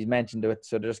 Nobody's mentioned it,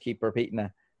 so they just keep repeating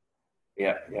it.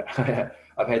 Yeah.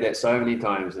 I've had that so many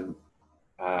times, and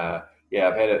I've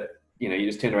had it. You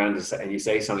just turn around and you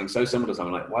say something so similar to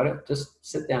someone, like, why don't just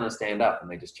sit down and stand up,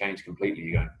 and they just change completely.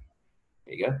 You go,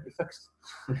 there you go, you're fixed.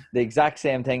 The exact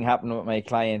same thing happened with my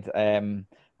client.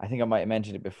 I think I might have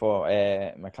mentioned it before.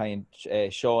 My client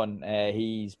Sean,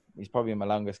 he's probably my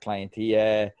longest client. We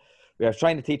were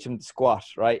trying to teach him to squat,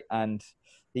 right? And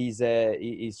he's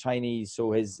Chinese,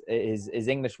 so his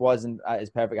English wasn't as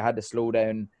perfect. I had to slow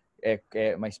down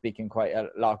my speaking quite a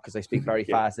lot because I speak very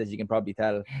fast, as you can probably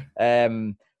tell.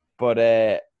 But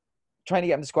trying to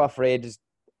get him to squat for ages,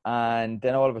 and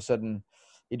then all of a sudden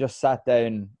he just sat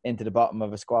down into the bottom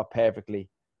of a squat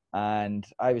perfectly. And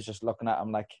I was just looking at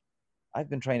him like, I've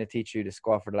been trying to teach you to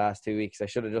squat for the last 2 weeks. I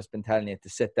should have just been telling you to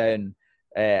sit down,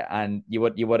 and you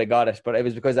would have got it. But it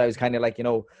was because I was kind of like,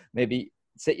 maybe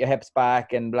sit your hips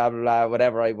back and blah, blah, blah,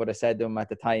 whatever I would have said to him at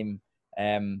the time.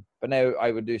 But now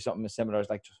I would do something similar. It's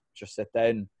like, just sit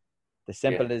down. The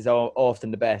simple is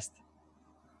often the best.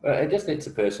 Well, it just lets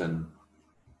a person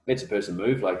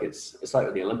move. Like it's like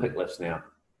with the Olympic lifts now.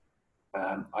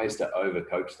 I used to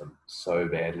overcoach them so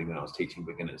badly when I was teaching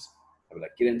beginners. I would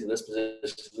like, get into this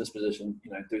position,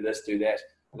 do this, do that.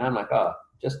 And I'm like, oh,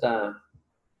 just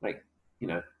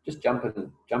just jump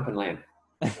and land.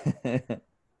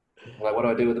 Like, what do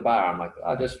I do with the bar? I'm like,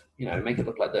 I just, make it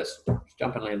look like this. Just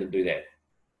jump and land and do that.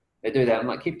 They do that. I'm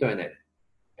like, keep doing that.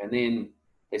 And then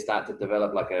they start to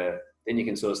develop then you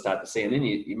can sort of start to see, and then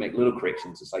you make little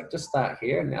corrections. It's like, just start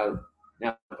here, now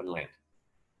jump and land.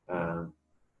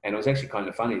 And it was actually kind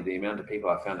of funny, the amount of people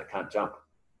I found that can't jump.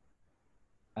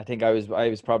 I think I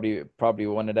was probably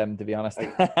one of them, to be honest.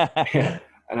 Yeah.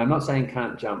 And I'm not saying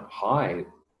can't jump high.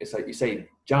 It's like you say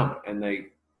jump and they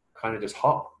kind of just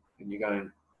hop, and you're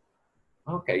going,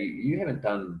 okay, you haven't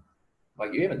done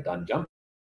jumping.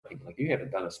 Like you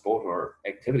haven't done a sport or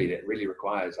activity that really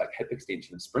requires like hip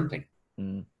extension and sprinting.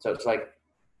 Mm. So it's like,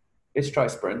 let's try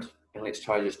sprint and let's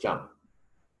try just jump.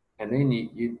 And then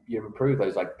you improve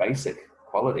those like basic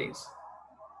qualities.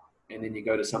 And then you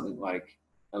go to something like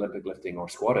Olympic lifting or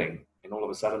squatting, and all of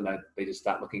a sudden they just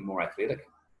start looking more athletic.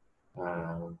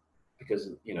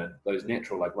 Because, those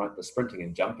natural, like the sprinting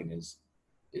and jumping is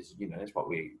that's what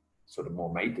we sort of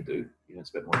more made to do.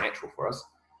 It's a bit more natural for us.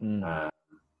 Mm.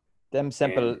 Them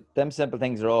simple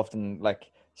things are often like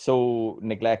so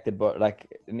neglected, but like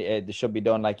they should be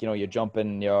done. Like, you're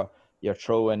jumping, you're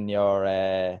throwing,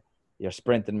 your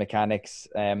sprinting mechanics.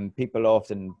 People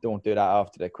often don't do that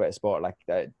after they quit a sport. Like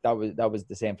that was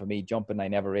the same for me. Jumping, I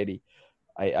never really,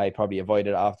 I probably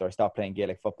avoided it after I stopped playing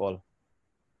Gaelic football.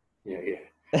 Yeah.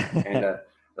 And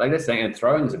like this thing, and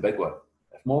throwing is a big one.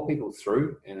 If more people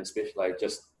threw, and especially like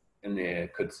just in there,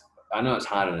 I know it's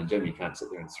hard in a gym. You can't sit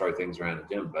there and throw things around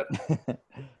a gym, but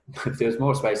if there's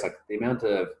more space, like the amount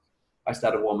of, I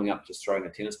started warming up just throwing a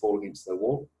tennis ball against the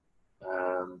wall.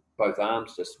 Both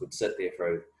arms just would sit there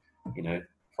for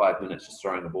 5 minutes, just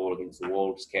throwing the ball against the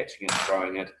wall, just catching it,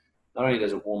 throwing it. Not only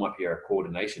does it warm up your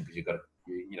coordination, because you've got to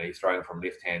you're throwing from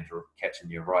left hand to catching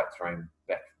your right, throwing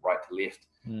back right to left.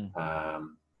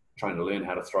 Trying to learn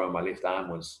how to throw my left arm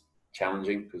was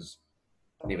challenging because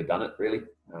I've never done it really.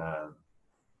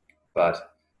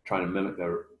 But trying to mimic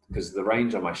because the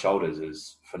range on my shoulders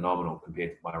is phenomenal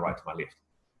compared to my right to my left.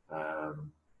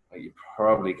 You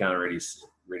probably can't really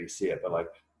see it, but like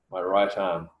my right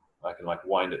arm, I can like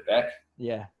wind it back.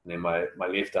 Yeah. And then my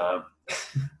left arm,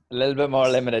 a little bit more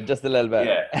limited, just a little bit.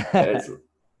 Yeah.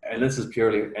 And this is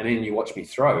purely, and then you watch me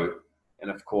throw, and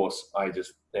of course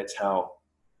that's how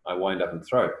I wind up and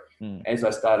throw. As I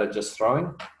started just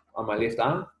throwing on my left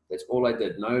arm, that's all I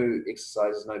did. No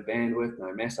exercises, no bandwidth,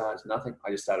 no massage, nothing.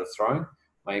 I just started throwing.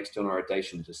 My external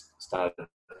rotation just started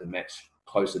to match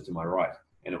closer to my right.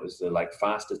 And it was the like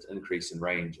fastest increase in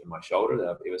range in my shoulder that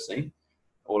I've ever seen.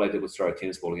 All I did was throw a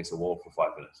tennis ball against the wall for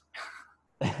 5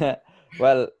 minutes.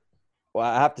 Well,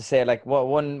 I have to say, like,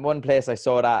 one place I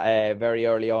saw that very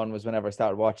early on was whenever I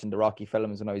started watching the Rocky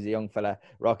films when I was a young fella.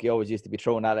 Rocky always used to be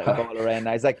throwing that little ball around.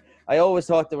 I was like, I always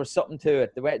thought there was something to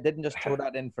it. They didn't just throw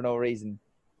that in for no reason.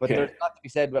 But there's a lot to be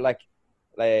said. But like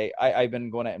I've been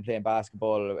going out and playing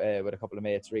basketball with a couple of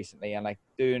mates recently, and like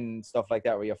doing stuff like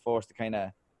that where you're forced to kind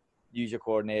of use your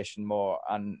coordination more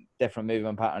and different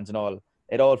movement patterns and all.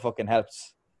 It all fucking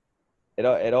helps. It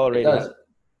all really does. helps.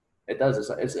 It does.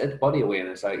 It's body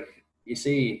awareness. Like you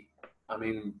see, I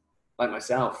mean, like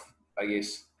myself, I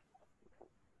guess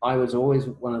I was always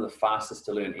one of the fastest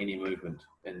to learn any movement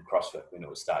in CrossFit when it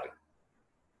was starting.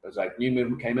 It was like new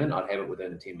movement came in, I'd have it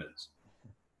within 10 minutes.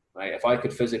 Right? If I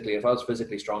was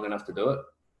physically strong enough to do it,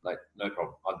 like no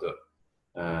problem, I'd do it.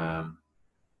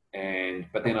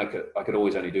 But then I could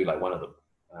always only do like one of them,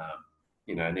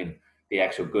 and then the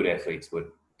actual good athletes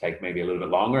would take maybe a little bit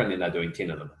longer, and then they're doing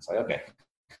 10 of them. It's like, okay,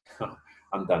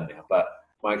 I'm done now. But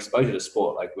my exposure to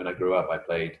sport, like when I grew up, I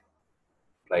played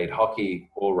hockey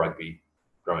or rugby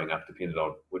growing up, depending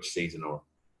on which season or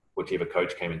whichever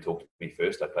coach came and talked to me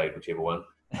first. I played whichever one.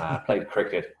 Played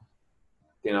cricket.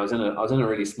 Then I was in a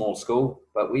really small school,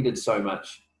 but we did so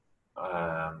much.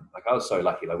 Like I was so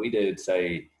lucky. Like we did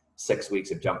say 6 weeks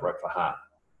of jump rope for heart.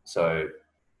 So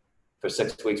for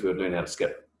 6 weeks we would learn how to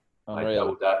skip,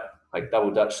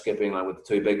 double Dutch skipping, like with the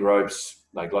two big ropes,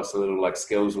 like lots of little like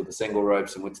skills with the single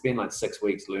ropes, and we'd spend like 6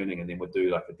 weeks learning, and then we'd do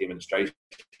like a demonstration,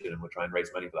 and we'd try and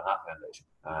raise money for the Heart Foundation.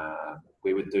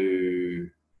 We would do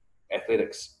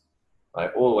athletics,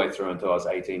 like all the way through until I was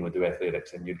 18. We'd do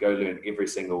athletics, and you'd go learn every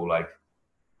single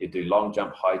you'd do long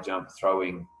jump, high jump,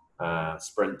 throwing,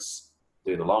 sprints,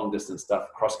 do the long distance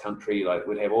stuff, cross country. Like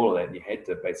we'd have all of that, and you had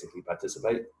to basically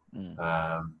participate.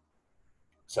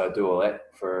 So I'd do all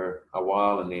that for a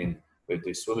while, and then we'd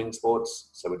do swimming sports.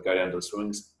 So we'd go down to the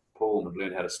swimming pool and we'd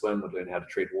learn how to swim, we'd learn how to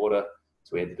tread water.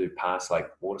 So we had to do pass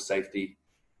like water safety.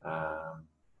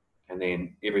 And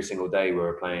then every single day we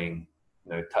were playing,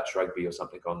 touch rugby or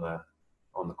something on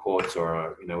the courts,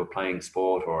 or, we're playing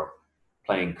sport or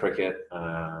playing cricket,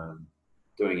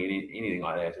 doing anything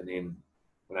like that. And then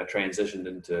when I transitioned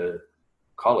into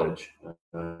college,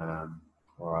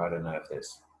 or I don't know if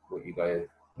that's what you guys,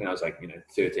 when I was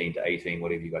 13 to 18,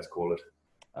 whatever you guys call it.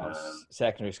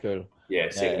 Secondary school. Yeah,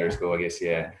 secondary school, I guess,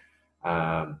 yeah.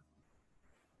 Our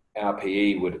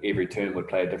PE every term would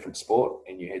play a different sport,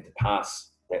 and you had to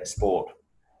pass that sport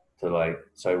to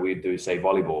so we'd do, say,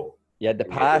 volleyball. You had to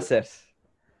pass it.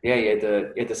 Yeah, you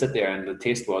had to sit there, and the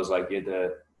test was you had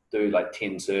to do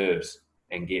 10 serves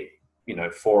and get,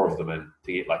 4 of them in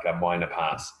to get a minor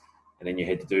pass. And then you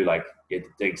had to do you had to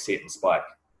dig, set and spike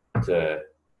to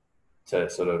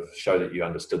sort of show that you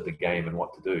understood the game and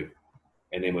what to do.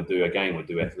 And then we'd do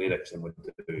athletics, and we'd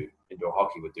do indoor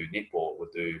hockey, we'd do netball,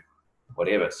 we'd do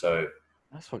whatever. So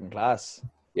that's fucking class.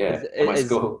 Yeah.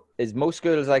 Is most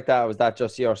schools like that? Or was that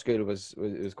just your school was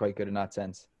quite good in that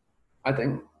sense? I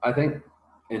think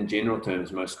in general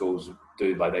terms, most schools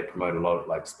do, they promote a lot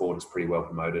of sport is pretty well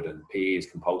promoted, and PE is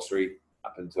compulsory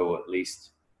up until at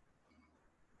least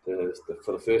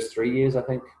for the first 3 years, I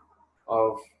think,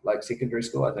 of secondary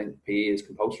school. I think PE is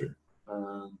compulsory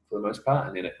for the most part,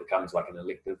 and then it becomes an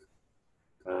elective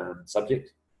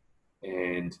subject.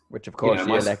 And which of course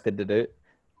you elected to do.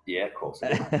 Yeah, of course.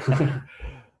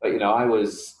 But I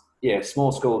was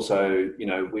small school, so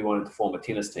we wanted to form a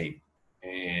tennis team,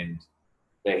 and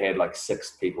they had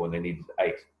 6 people and they needed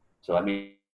 8. So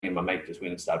me and my mate just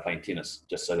went and started playing tennis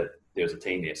just so that there was a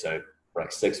team there. So for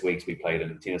 6 weeks we played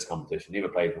in a tennis competition. Never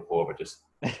played before, but just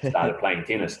started playing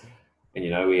tennis. And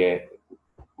we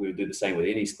would do the same with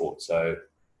any sport. So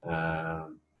I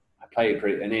played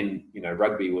and then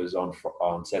rugby was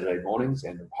on Saturday mornings,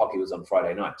 and hockey was on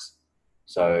Friday nights.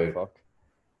 So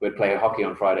we'd play hockey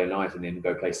on Friday night and then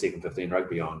go play second 15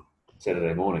 rugby on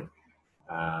Saturday morning.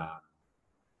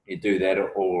 you'd do that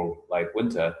all like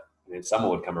winter, and then summer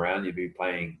would come around, you'd be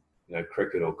playing,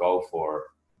 cricket or golf or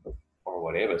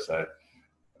whatever. So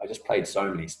I just played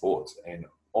so many sports, and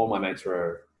all my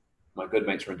good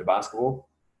mates were into basketball.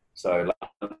 So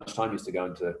lunchtime I used to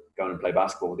go and play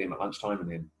basketball with them at lunchtime,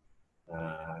 and then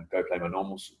go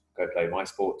play my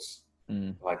sports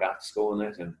like after school and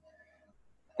that. And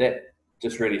that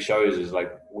just really shows is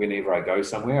like whenever I go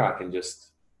somewhere, I can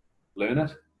just learn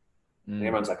it. And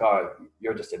everyone's like, "Oh,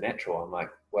 you're just a natural." I'm like,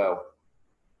 "Well,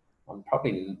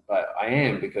 but I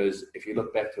am, because if you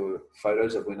look back to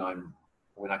photos of when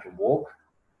I can walk,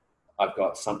 I've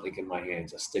got something in my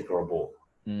hands, a stick or a ball,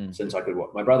 since I could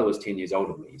walk. My brother was 10 years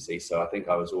older than me, you see, so I think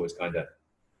I was always kind of,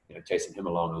 chasing him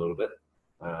along a little bit.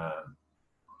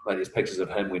 Like there's pictures of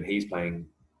him when he's playing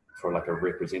for like a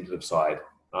representative side.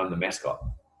 I'm the mascot.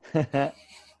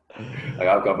 Like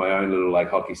I've got my own little like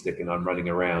hockey stick, and I'm running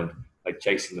around like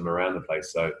chasing them around the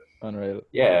place. So unreal.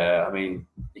 Yeah, I mean,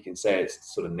 you can say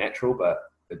it's sort of natural, but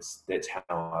that's how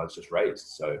I was just raised.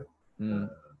 So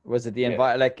was it the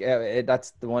environment? Like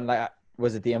that's the one. Like,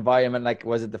 was it the environment? Like,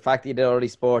 was it the fact that you did all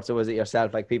these sports, or was it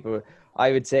yourself? Like people,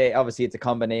 I would say obviously it's a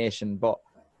combination, but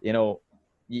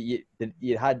you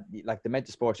had like the amount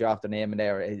of sports you're after naming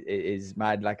there is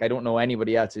mad. Like I don't know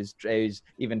anybody else who's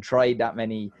even tried that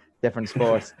many different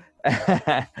sports.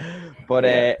 But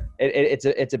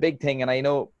it's a big thing, and I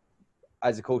know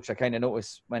as a coach I kind of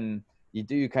notice when you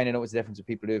do kind of notice the difference with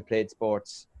people who have played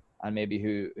sports and maybe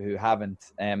who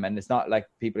haven't, and it's not like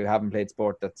people who haven't played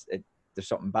sport there's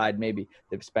something bad, maybe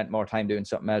they've spent more time doing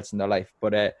something else in their life,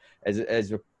 but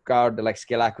as regard to like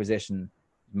skill acquisition,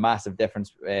 massive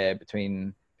difference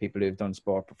between people who've done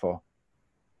sport before.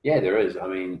 Yeah, there is. I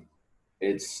mean,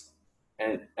 it's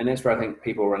and that's where I think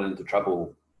people run into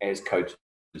trouble as coaches,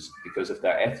 because if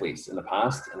they're athletes in the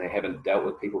past and they haven't dealt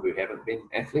with people who haven't been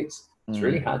athletes, it's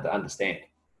really hard to understand.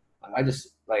 I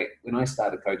just, like, when I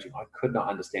started coaching, I could not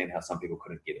understand how some people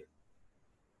couldn't get it.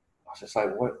 I was just like,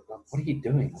 what are you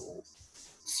doing?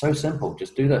 It's so simple.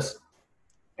 Just do this.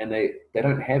 And they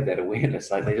don't have that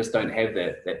awareness. Like they just don't have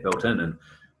that built in.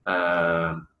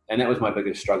 And that was my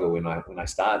biggest struggle when I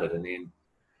started. And then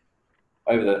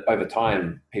over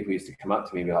time, people used to come up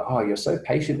to me and be like, "Oh, you're so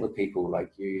patient with people.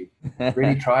 Like you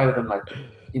really try with them. Like,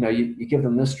 you give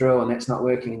them this drill and that's not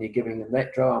working, and you're giving them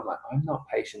that drill." I'm like, I'm not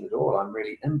patient at all. I'm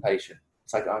really impatient.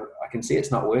 It's like I can see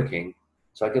it's not working,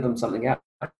 so I give them something else,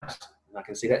 and I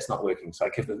can see that's not working, so I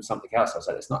give them something else. I was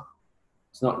like, it's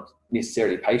not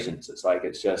necessarily patience. It's like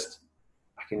I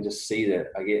can just see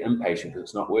that I get impatient because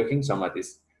it's not working. So I'm like,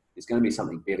 there's going to be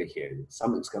something better here.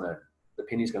 The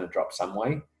penny's going to drop some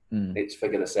way. Let's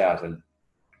figure this out. And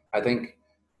I think,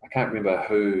 I can't remember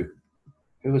who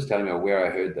was telling me or where I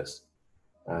heard this.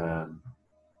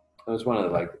 It was one of the,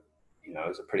 like, it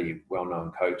was a pretty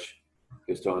well-known coach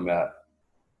who was talking about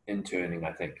interning,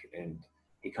 I think. And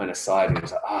he kind of sighed and he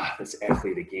was like, this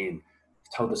athlete again.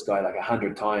 I've told this guy like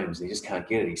 100 times and he just can't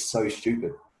get it. He's so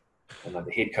stupid. And like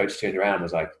the head coach turned around and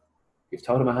was like, "You've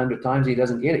told him 100 times he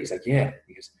doesn't get it." He's like, "Yeah."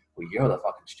 He goes, "Well, you're the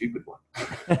fucking stupid one."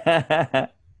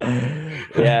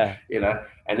 Yeah.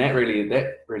 And that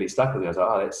really stuck with me. I was like,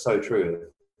 "Oh, that's so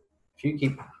true. If you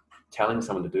keep telling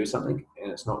someone to do something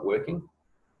and it's not working,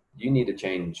 you need to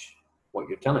change what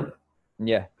you're telling them."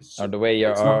 Yeah, or the way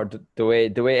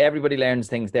the way everybody learns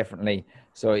things differently.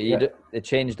 So it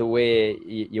changed the way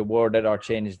you word it, or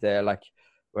change the, like,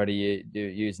 whether you do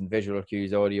using visual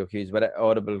cues, audio cues,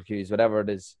 audible cues, whatever it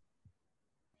is.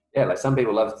 Yeah, like some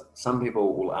people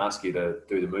will ask you to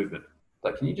do the movement.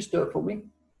 Like, "Can you just do it for me?"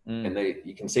 And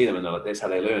you can see them and they're like, that's how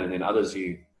they learn. And then others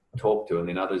you talk to, and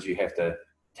then others you have to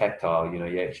tactile, you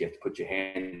actually have to put your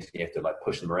hands, you have to like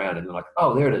push them around, and they're like,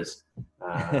 "Oh, there it is."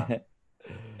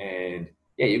 And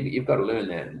yeah, you've got to learn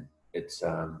that. And it's,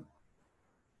 I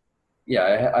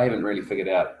haven't really figured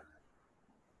out,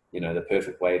 the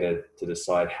perfect way to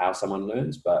decide how someone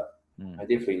learns, but I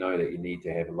definitely know that you need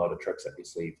to have a lot of tricks up your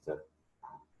sleeve to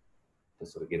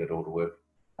sort of get it all to work.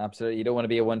 Absolutely. You don't want to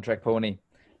be a one-trick pony.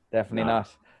 Definitely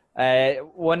not.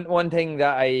 One thing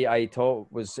that I thought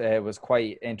was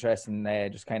quite interesting,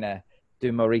 just kind of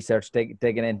doing my research,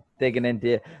 digging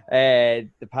into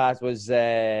the past, was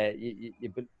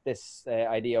this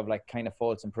idea of like kind of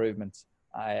false improvement,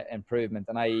 and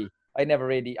I never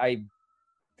really,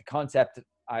 the concept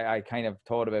I kind of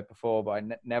thought about before, but I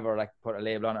never like put a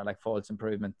label on it, like false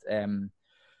improvement.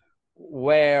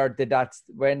 When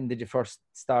did you first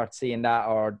start seeing that,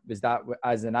 or was that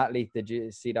as an athlete, did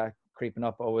you see that creeping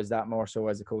up, or was that more so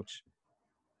as a coach?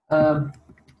 I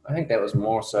think that was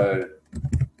more so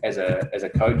as a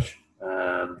coach.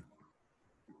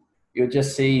 You would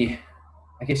just see,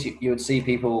 I guess you would see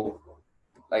people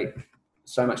like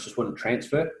so much just wouldn't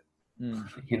transfer. Mm.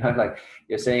 You know, like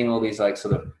you're seeing all these like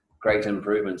sort of great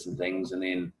improvements and things, and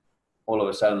then all of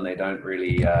a sudden they don't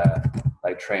really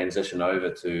like transition over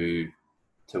to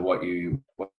what you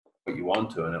want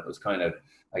to. And it was kind of,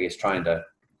 I guess, trying to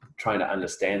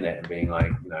understand that and being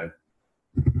like,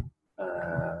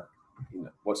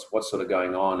 what's sort of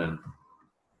going on,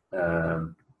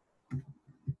 and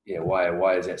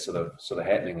why is that sort of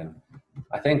happening? And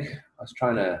I think I was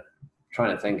trying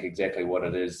to think exactly what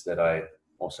it is that I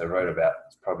also wrote about.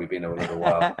 It's probably been a little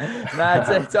while. No,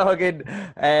 it's all good.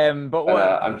 But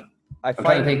what I'm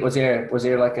trying to think. Was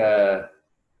there like a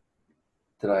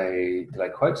did I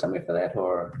quote somewhere for that,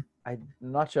 or? I'm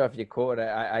not sure if you quoted it.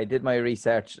 I did my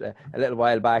research a little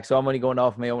while back, so I'm only going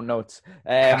off my own notes.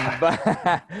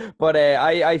 But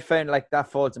I found like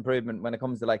that false improvement when it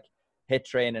comes to like HIIT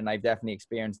training. I've definitely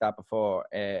experienced that before,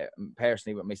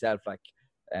 personally with myself. Like,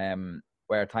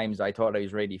 where at times I thought I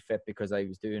was really fit because I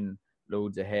was doing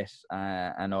loads of HIIT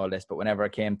and all this. But whenever I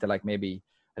came to like, maybe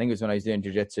I think it was when I was doing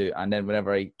jiu-jitsu, and then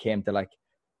whenever I came to like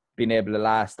being able to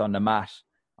last on the mat,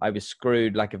 I was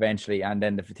screwed like eventually, and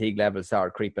then the fatigue levels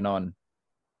started creeping on.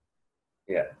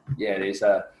 Yeah, there's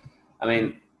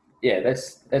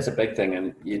that's a big thing,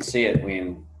 and you'd see it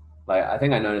when, like, I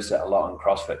think I noticed it a lot in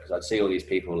CrossFit, because I'd see all these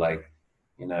people like,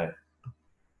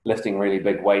 lifting really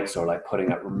big weights or like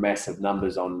putting up massive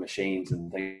numbers on machines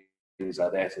and things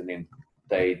like that, and then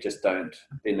they just don't.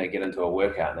 Then they get into a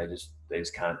workout and they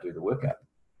just can't do the workout,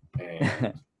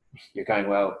 and you're going,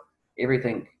 well,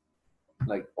 everything.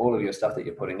 Like all of your stuff that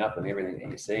you're putting up and everything that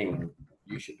you're seeing,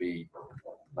 you should be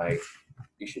an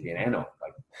animal.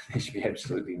 Like there should be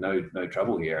absolutely no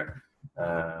trouble here.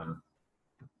 I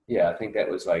think that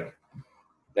was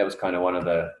kind of one of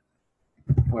the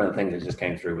things that just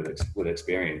came through with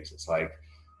experience. It's like,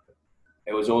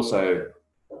 it was also,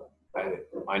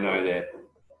 I know that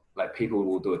like people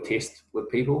will do a test with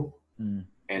people, and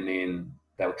then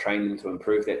they'll train them to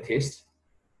improve that test.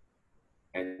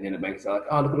 And then it makes it like,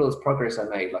 oh, look at all this progress I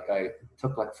made. Like I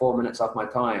took like 4 minutes off my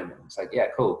time. It's like, yeah,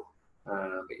 cool.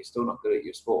 But you're still not good at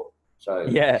your sport. So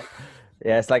yeah,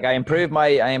 it's like I improved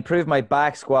my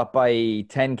back squat by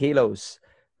 10 kilos,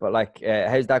 but like,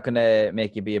 how's that going to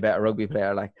make you be a better rugby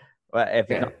player? Like, well, if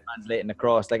it's not translating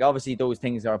across, like obviously those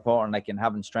things are important, like in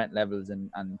having strength levels and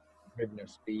improving your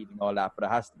speed and all that, but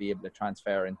it has to be able to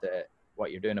transfer into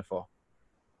what you're doing it for.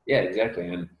 Yeah, exactly.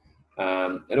 And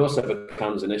it also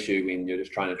becomes an issue when you're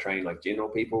just trying to train like general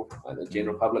people, like the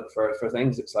general public for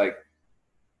things. It's like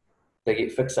they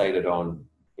get fixated on,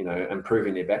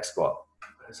 improving their back squat.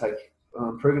 It's like, well,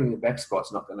 improving your back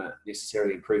squat's not going to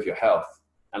necessarily improve your health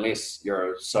unless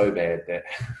you're so bad that,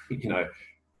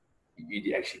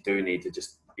 you actually do need to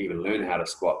just even learn how to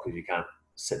squat because you can't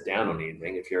sit down on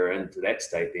anything. If you're into that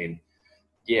state, then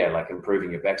like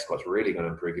improving your back squat's really going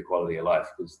to improve your quality of life.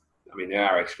 Because there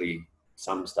are actually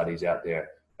some studies out there,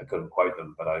 I couldn't quote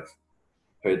them, but I've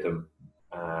heard them,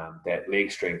 that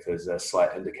leg strength is a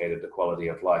slight indicator of the quality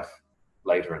of life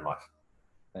later in life.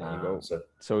 There you go.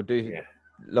 So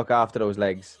look after those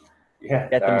legs. Yeah,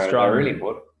 get them strong. They're really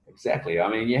important. Exactly.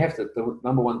 You have to. The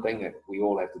number one thing that we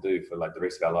all have to do for like the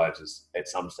rest of our lives is at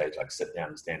some stage like sit down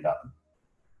and stand up.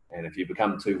 And if you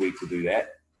become too weak to do that,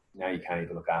 now you can't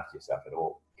even look after yourself at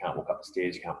all. You can't walk up the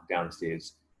stairs. You can't walk down the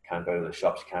stairs. You can't go to the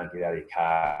shops. You can't get out of your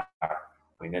car.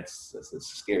 That's a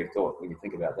scary thought when you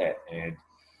think about that. And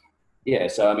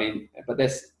but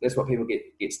that's what people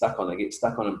get stuck on. They get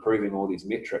stuck on improving all these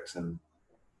metrics, and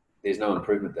there's no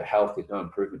improvement to health. There's no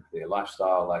improvement to their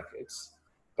lifestyle.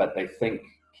 But they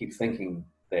keep thinking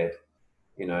that,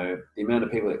 the amount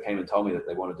of people that came and told me that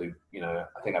they want to do,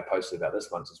 I think I posted about this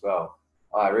once as well.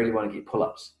 Oh, I really want to get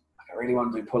pull-ups. I really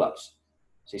want to do pull-ups.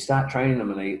 So you start training them,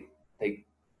 and they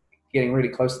getting really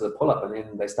close to the pull-up, and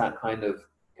then they start kind of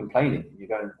complaining. You're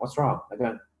going, what's wrong? They're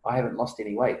going, I haven't lost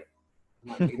any weight. I'm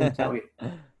like, you didn't tell me.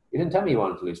 You didn't tell me you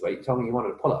wanted to lose weight. You told me you wanted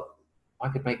to pull up. I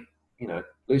could make,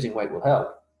 losing weight will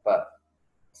help, but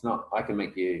it's not. I can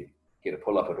make you get a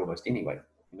pull up at almost any weight,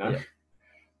 Yeah.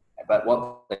 But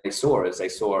what they saw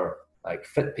like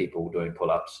fit people doing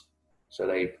pull ups, so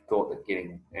they thought that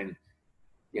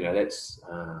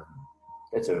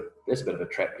that's a bit of a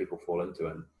trap people fall into,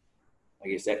 and I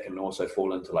guess that can also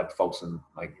fall into like false and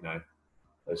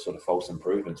those sort of false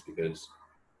improvements, because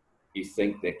you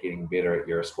think that getting better at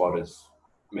your squat is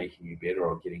making you better,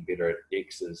 or getting better at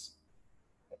X is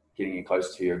getting you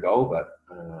close to your goal. But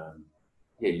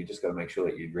you just got to make sure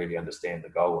that you really understand the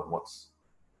goal and what's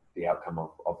the outcome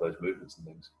of those movements and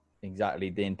things. Exactly,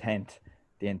 the intent.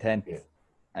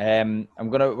 Yeah.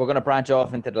 We're gonna branch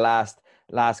off into the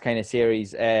last kind of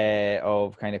series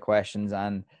of kind of questions,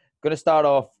 and I'm gonna start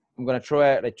off I'm gonna throw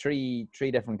out like three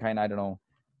different kind. I don't know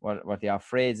what they are,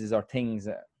 phrases or things.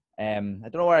 I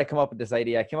don't know where I come up with this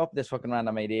idea. I came up with this fucking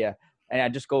random idea, and I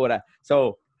just go with it.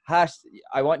 So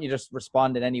I want you to just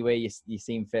respond in any way you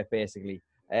seem fit, basically.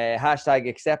 Hashtag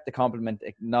accept the compliment,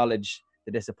 acknowledge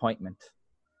the disappointment.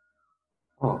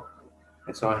 Oh,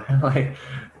 it's like, what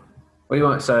do you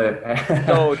want?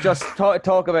 So just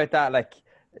talk about that. Like,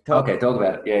 talk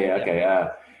about it. Yeah. Okay.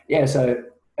 Yeah. So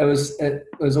it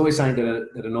was always something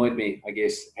that annoyed me, I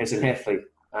guess, as an athlete.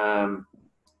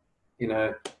 You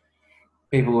know,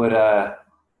 people would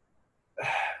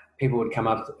come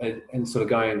up and sort of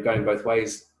going both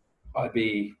ways. I'd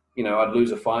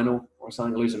lose a final or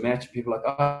something, lose a match. People are like,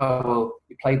 oh, well,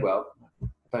 you played well.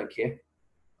 I don't care.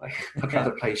 Like, I'd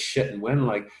rather play shit and win.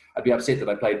 Like, I'd be upset that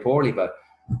I played poorly, but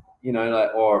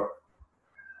or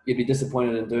you'd be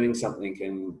disappointed in doing something.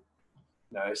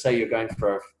 And say you're going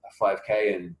for a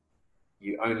 5K and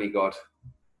you only got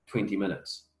 20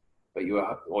 minutes, but you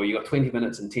got 20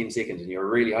 minutes and 10 seconds, and you're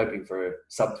really hoping for a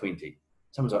sub 20.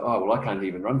 Someone's like, oh, well, I can't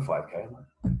even run 5K. I'm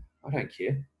like, I don't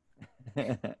care.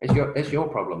 It's your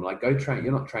problem. Like, go train.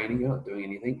 You're not training. You're not doing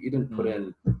anything. You didn't put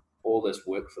in all this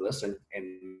work for this and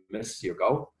miss your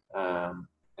goal. And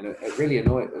it really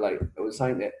annoyed. Like, it was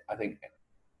something that I think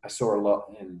I saw a lot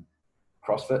in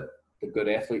CrossFit. The good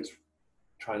athletes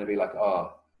trying to be like,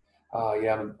 oh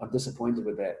yeah, I'm disappointed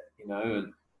with that,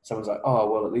 and someone's like,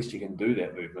 oh, well, at least you can do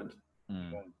that movement.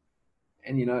 And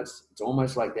it's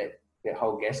almost like that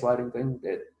whole gaslighting thing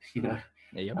that, yeah,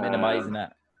 you're minimizing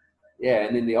that. Yeah.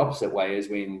 And then the opposite way is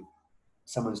when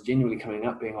someone's genuinely coming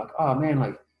up being like, oh man,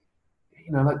 like,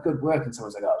 like, good work. And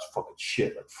someone's like, oh, it's fucking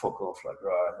shit. Like, fuck off. Like,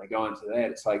 right. And they go into that.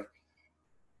 It's like,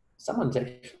 someone's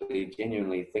actually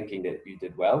genuinely thinking that you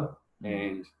did well.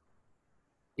 And,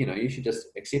 you should just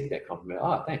accept that compliment.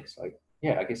 Oh, thanks. Like,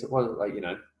 yeah, I guess it was like,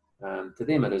 to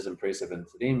them it is impressive. And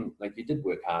to them, like, you did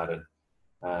work hard.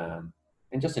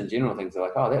 And just in general things, they're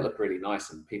like, oh, that looked really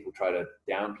nice. And people try to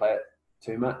downplay it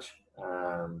too much.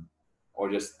 Or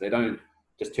just, they don't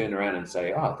just turn around and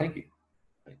say, oh, thank you.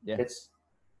 Like, yeah. That's,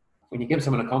 when you give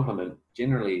someone a compliment,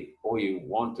 generally all you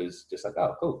want is just like,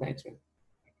 oh, cool, thanks, man.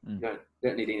 You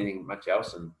don't need anything much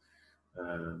else. And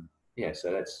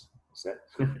so that's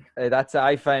that.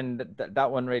 I find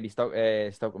that one really stuck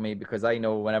with me, because I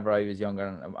know whenever I was younger,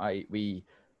 and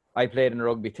I played in a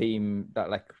rugby team that,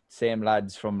 like, same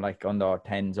lads from like under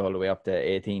 10s all the way up to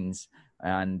 18s,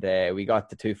 and we got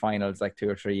to 2 finals like 2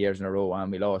 or 3 years in a row,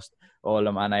 and we lost all of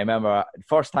them. And I remember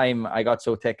first time I got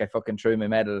so thick I fucking threw my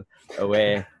medal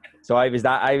away. So I was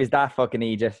that fucking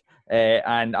idiot.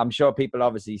 And I'm sure people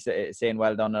obviously saying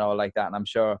well done and all like that, and I'm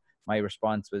sure my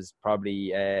response was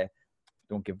probably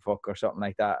don't give a fuck or something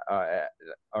like that,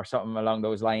 or something along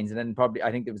those lines. And then probably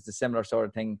I think it was the similar sort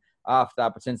of thing after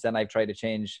that. But since then I've tried to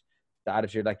change the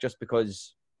attitude. Like, just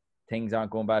because things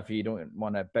aren't going bad for you, you don't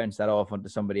want to bounce that off onto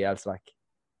somebody else. Like,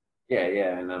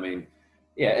 yeah, and I mean,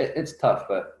 yeah, it's tough,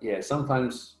 but yeah,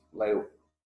 sometimes, like,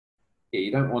 yeah,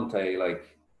 you don't want to,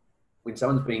 like, when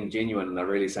someone's being genuine and they're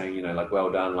really saying, like,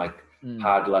 well done, like,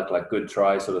 hard luck, like, good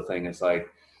try sort of thing. It's like,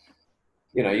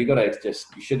 you got to just,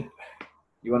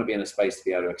 you want to be in a space to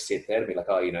be able to accept that and be like,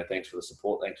 oh, thanks for the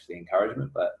support, thanks for the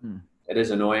encouragement. But it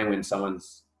is annoying when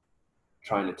someone's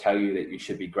trying to tell you that you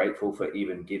should be grateful for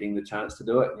even getting the chance to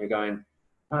do it. And you're going,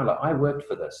 no, like, I worked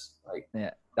for this. Like, yeah,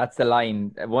 that's the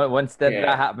line. Once that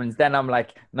happens, then I'm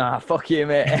like, nah, fuck you,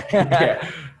 mate. Yeah,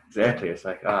 exactly. It's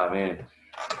like, oh man.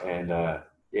 And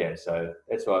so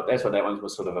that's what that one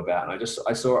was sort of about. And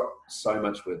I saw it so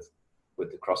much with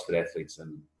the CrossFit athletes,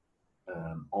 and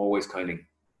always kind of,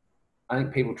 I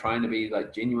think people trying to be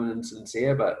like genuine and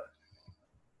sincere, but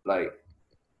like,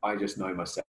 I just know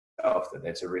myself that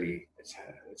that's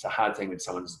it's a hard thing when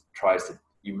someone tries to,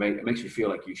 it makes you feel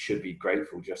like you should be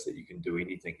grateful just that you can do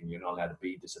anything, and you're not allowed to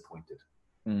be disappointed.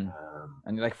 And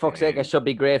you're like, fuck's sake, I should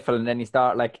be grateful. And then you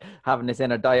start like having this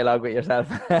inner dialogue with yourself.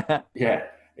 Yeah.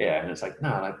 And it's like, no,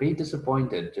 like, be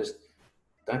disappointed. Just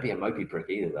don't be a mopey prick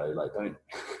either, though. Like, don't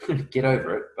get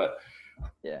over it, but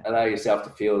allow yourself to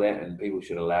feel that, and people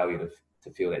should allow you to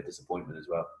feel that disappointment as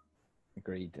well.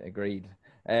 Agreed.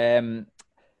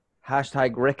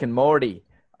 Hashtag Rick and Morty.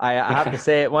 I have to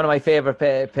say, one of my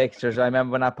favorite pictures. I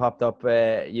remember when that popped up,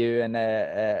 you and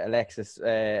Alexis,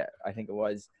 I think it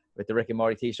was, with the Rick and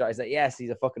Morty t-shirt. I was like, yes,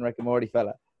 he's a fucking Rick and Morty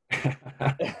fella.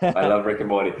 I love Rick and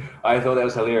Morty. I thought that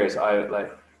was hilarious.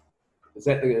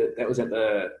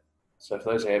 So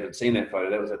for those who haven't seen that photo,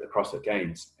 that was at the CrossFit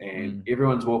Games, and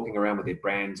everyone's walking around with their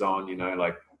brands on,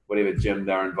 like whatever gym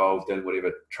they're involved in,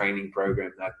 whatever training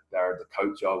program that they're the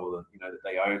coach of, or that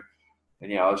they own.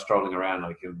 And I was strolling around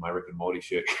like in my Rick and Morty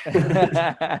shirt.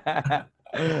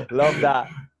 Love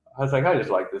that. was like, I just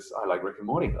like this. I like Rick and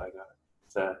Morty. Like,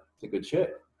 it's a good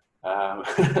shirt.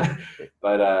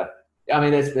 But I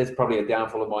mean, there's probably a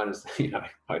downfall of mine is,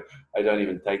 I don't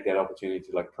even take that opportunity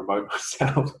to like promote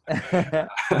myself.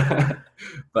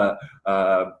 But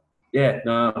yeah,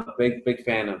 no, big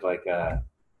fan of like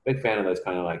big fan of those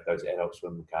kind of like those Adult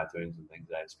Swim cartoons and things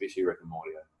like that, especially Rick and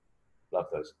Morty. I love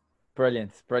those.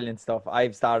 Brilliant stuff.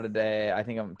 I've started, I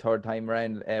think I'm third time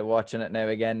around watching it now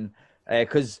again,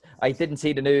 because I didn't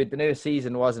see the new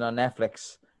season wasn't on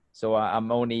Netflix, so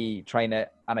I'm only trying to,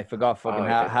 and I forgot fucking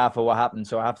half of what happened,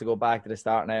 so I have to go back to the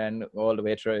start now and all the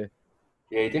way through.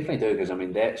 Yeah, you definitely do, because I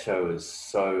mean that show is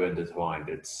so intertwined.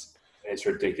 It's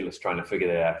ridiculous trying to figure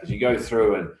that out, because you go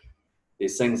through and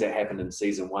there's things that happened in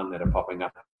season 1 that are popping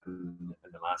up in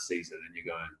the last season, and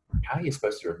you're going, how are you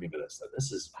supposed to remember this? Like,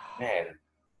 this is mad.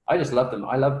 I just love them.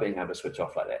 I love being able to switch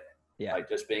off like that. Yeah. Like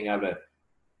just being able to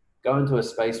go into a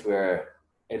space where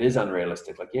it is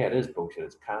unrealistic. Like, yeah, it is bullshit.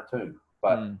 It's a cartoon.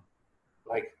 But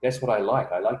like, that's what I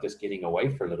like. I like just getting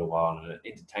away for a little while, and it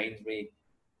entertains me,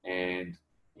 and,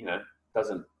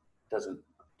 doesn't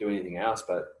do anything else.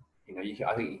 But, I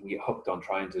think you can get hooked on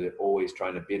always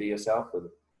trying to better yourself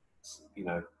with,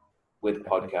 with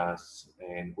podcasts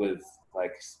and with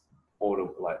like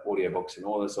audiobooks and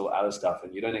all this other stuff,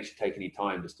 and you don't actually take any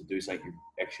time just to do something you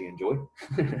actually enjoy.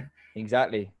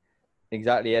 Exactly.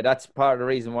 Yeah, that's part of the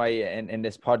reason why in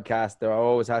this podcast there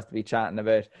always has to be chatting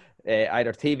about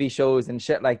either TV shows and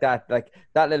shit like that. Like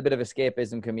that little bit of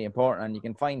escapism can be important, and you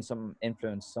can find some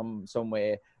influence some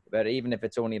way about it, even if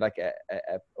it's only like a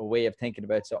way of thinking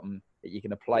about something that you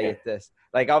can apply it this.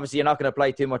 Like obviously you're not going to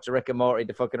apply too much of Rick and Morty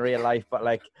to fucking real life, but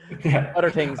like other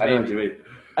things maybe. I know what you mean.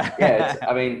 Yeah,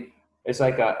 it's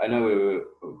like I know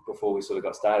before we sort of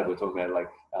got started, we were talking about like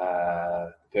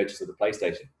the purchase of the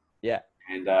PlayStation. Yeah.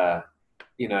 And I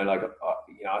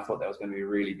thought that was going to be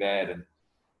really bad, and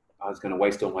I was going to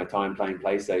waste all my time playing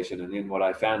PlayStation. And then what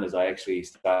I found is I actually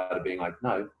started being like,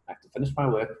 no, I have to finish my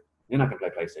work, then I can play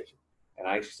PlayStation. And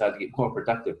I actually started to get more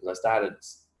productive, because I started,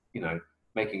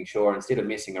 making sure, instead of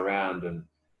messing around and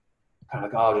kind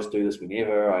of like, I'll just do this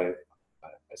whenever.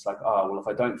 It's like, oh, well, if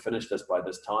I don't finish this by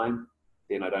this time,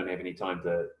 then I don't have any time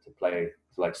to play,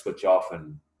 to like switch off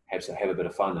and have a bit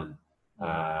of fun. And,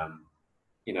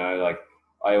 like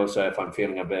I also, if I'm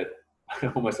feeling a bit,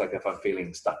 almost like if I'm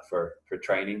feeling stuck for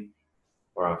training,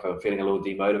 or if I'm feeling a little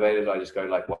demotivated, I just go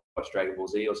like watch Dragon Ball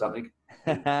Z or something.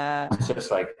 It's just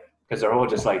like, because they're all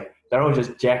just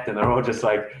jacked, and they're all just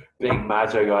like big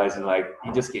macho guys, and like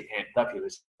you just get amped up.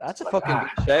 That's a fucking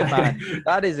good show, man.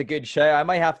 That is a good show. I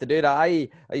might have to do that. I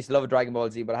used to love Dragon Ball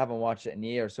Z, but I haven't watched it in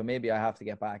years, so maybe I have to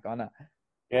get back on it.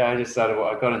 Yeah, I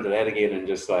got into that again, and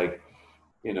just like,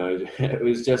 it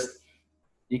was just,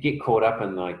 you get caught up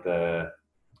in like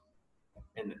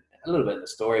in a little bit in the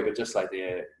story, but just like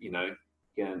you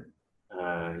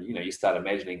start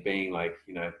imagining being like,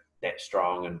 that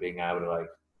strong and being able to like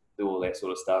do all that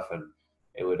sort of stuff, and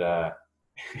it would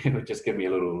it would just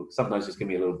sometimes just give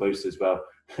me a little boost as well.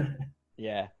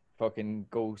 Yeah, fucking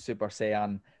go Super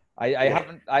Saiyan. I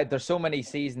haven't, there's so many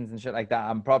seasons and shit like that.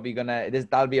 I'm probably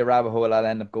that'll be a rabbit hole I'll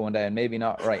end up going down. Maybe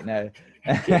not right now.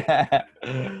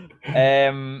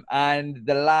 And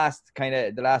the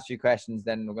last few questions,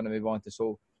 then we're going to move on to,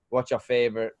 so what's your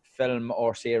favorite film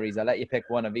or series? I'll let you pick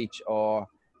one of each, or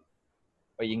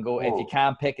you can go, if you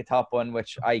can't pick a top one,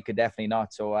 which I could definitely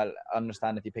not, so I'll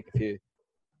understand if you pick a few.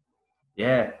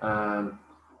 Yeah, I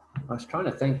was trying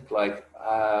to think, like,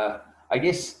 I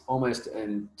guess almost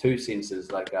in two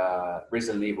senses, like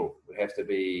Resident Evil would have to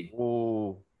be.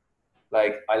 Ooh.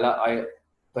 Like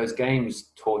those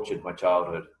games tortured my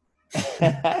childhood.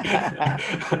 Like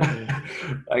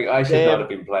I should not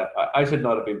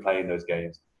have been playing those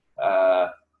games.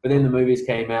 But then the movies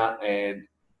came out, and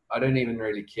I don't even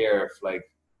really care if like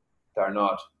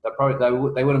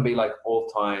they wouldn't be like all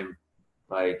time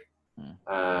like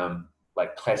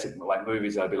classic like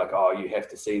movies. I'd be like, oh, you have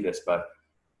to see this, but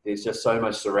there's just so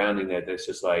much surrounding that. There's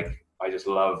just like, I just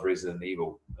love Resident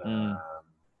Evil.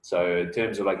 So in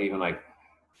terms of like even like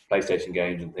PlayStation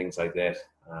games and things like that,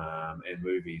 and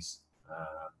movies,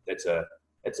 that's a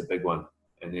big one.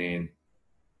 And then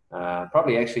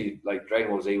probably actually like Dragon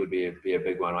Ball Z would be a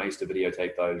big one. I used to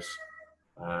videotape those,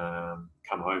 come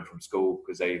home from school,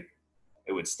 because it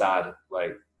would start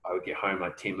like, I would get home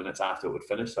like 10 minutes after it would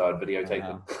finish, so I'd videotape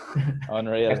them.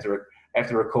 Unreal. have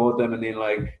to record them, and then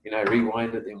like,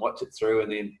 rewind it, then watch it through,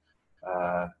 and then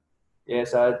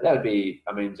so that would be,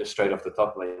 I mean, just straight off the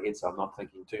top of my head, so I'm not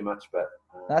thinking too much, but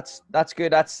that's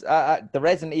good. That's the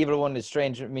Resident Evil one is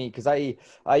strange for me, because I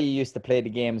used to play the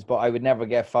games, but I would never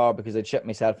get far because I'd shit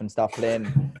myself and stop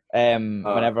playing.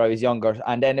 whenever I was younger.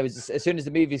 And then it was as soon as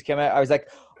the movies came out, I was like,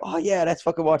 oh yeah, let's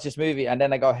fucking watch this movie. And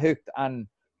then I got hooked. And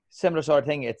similar sort of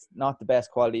thing. It's not the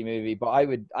best quality movie, but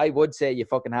I would say you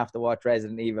fucking have to watch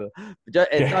Resident Evil.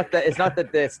 It's not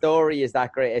that the story is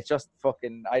that great. It's just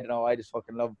fucking, I don't know. I just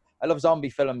fucking I love zombie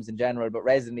films in general, but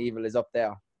Resident Evil is up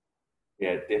there.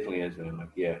 Yeah, it definitely is. Man. Like,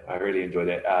 yeah, I really enjoyed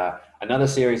that. Another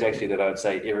series actually that I would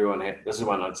say this is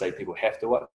one I'd say people have to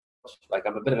watch. Like,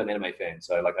 I'm a bit of an anime fan,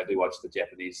 so like I do watch the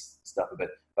Japanese stuff a bit.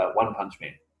 But One Punch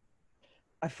Man,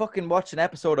 I fucking watched an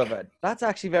episode of it. That's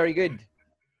actually very good.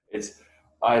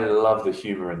 I love the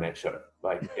humor in that show.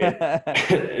 Like,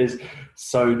 it is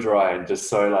so dry and just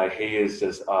so like he is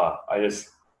just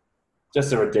just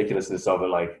the ridiculousness of it.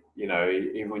 Like, you know,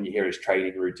 even when you hear his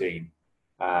training routine,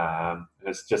 and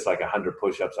it's just like 100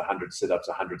 push-ups, 100 sit-ups,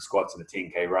 100 squats, and a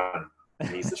 10K run. And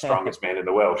he's the strongest man in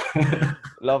the world.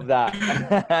 Love that.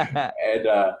 And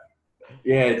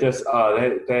yeah, just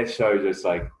that show just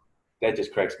like that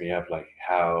just cracks me up. Like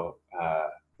how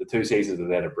the 2 seasons of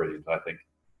that are brilliant. I think.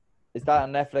 Is that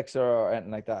on Netflix or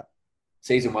anything like that?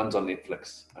 Season 1's on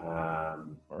Netflix.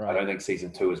 Right. I don't think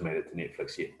season 2 has made it to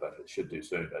Netflix yet, but it should do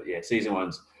soon. But yeah, season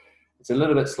 1's. It's a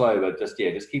little bit slow, but just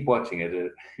keep watching it.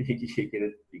 You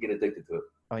get addicted to it.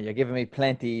 Oh, you're giving me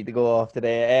plenty to go off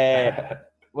today.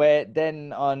 Well,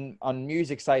 then on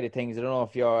music side of things, I don't know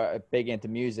if you're big into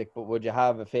music, but would you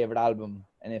have a favorite album?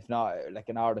 And if not, like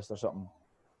an artist or something?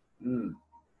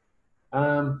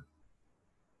 Well,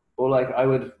 like I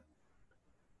would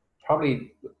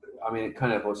probably. I mean, it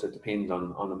kind of also depends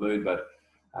on the mood, but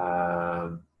I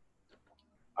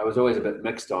was always a bit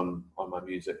mixed on my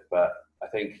music, but I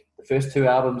think the first 2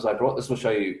 albums I brought, this will show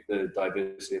you the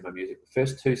diversity of my music. The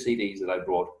first 2 CDs that I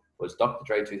brought was Dr.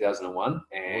 Dre 2001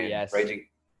 and Raging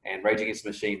Against the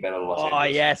Machine Battle of Los Angeles. Oh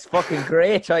yes, fucking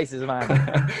great choices, man.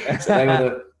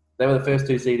 So they were the first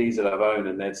 2 CDs that I've owned,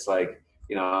 and that's like,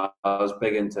 you know, I was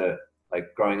big into,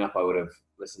 like, growing up I would have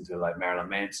listened to like Marilyn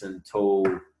Manson, Tool,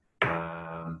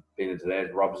 been into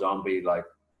that, Rob Zombie, like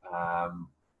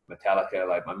Metallica.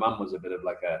 Like my mum was a bit of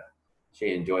like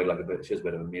she enjoyed like she was a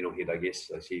bit of a metalhead, I guess.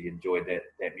 So she enjoyed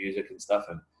that music and stuff.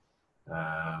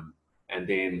 And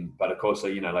then, but of course,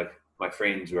 you know, like my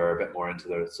friends were a bit more into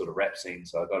the sort of rap scene.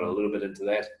 So I got a little bit into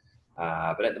that.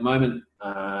 But at the moment,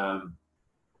 I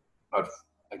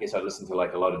guess I listen to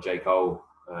like a lot of J. Cole,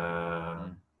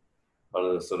 a lot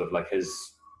of the sort of like his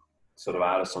sort of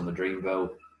artists on the Dreamville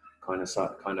kind of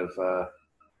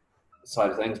side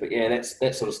of things. But yeah,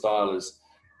 that sort of style is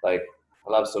like,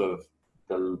 I love sort of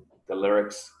the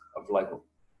lyrics of like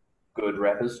good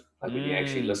rappers. Like when you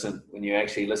actually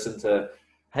listen to.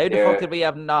 How the fuck did we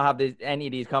not have any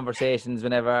of these conversations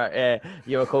whenever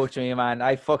you were coaching me, man?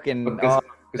 I fucking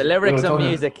the lyrics of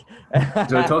music. We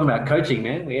were talking about coaching,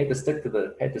 man. We had to stick to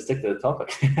the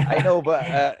topic. I know,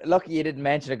 but lucky you didn't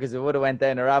mention it because it would have went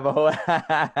down a rabbit hole.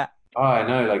 Oh, I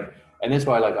know, like, and that's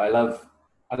why, like, I love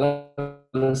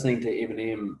listening to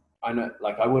Eminem. I know,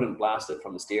 like, I wouldn't blast it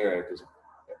from the stereo because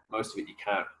most of it you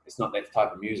can't. It's not that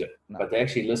type of music. No. But to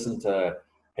actually listen to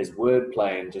his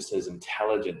wordplay and just his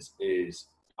intelligence is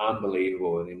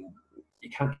unbelievable, and you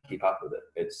can't keep up with it.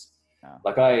 It's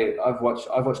like I've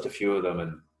watched a few of them,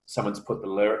 and someone's put the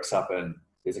lyrics up, and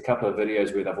there's a couple of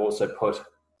videos where they've also put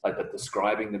like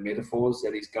describing the metaphors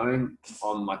that he's going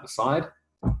on like the side,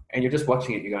 and you're just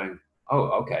watching it. You're going, oh,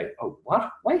 okay, oh,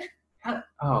 what? Wait. How?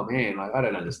 Oh man, like I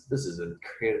don't know. This is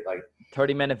incredible. Like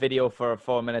 30-minute video for a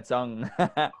 4-minute song.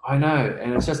 I know,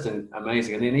 and it's just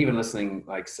amazing. And then even listening,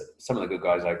 like some of the good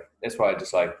guys, like that's why I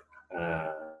just like, you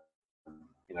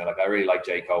know, like I really like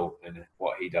J. Cole and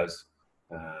what he does.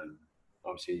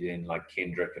 Obviously, then like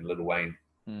Kendrick and Lil Wayne,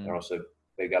 they're also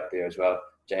big up there as well.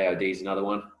 J.O.D.'s another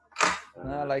one.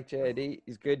 I like J.O.D.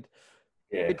 He's good.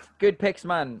 Yeah, good picks,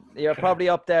 man. You're probably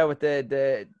up there with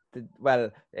the well,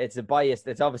 it's a bias.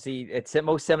 It's obviously it's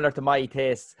most similar to my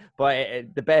tastes,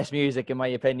 but the best music in my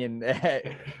opinion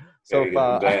so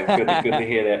far. Good to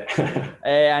hear that.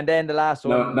 And then the last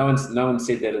one. No one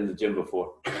said that in the gym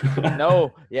before.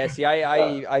 No, yeah. See,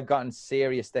 I've gotten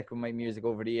serious stick with my music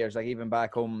over the years. Like even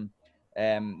back home,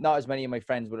 not as many of my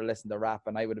friends would have listened to rap,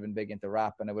 and I would have been big into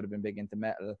rap, and I would have been big into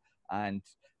metal, and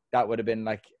that would have been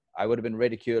like I would have been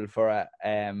ridiculed for it.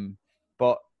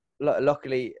 But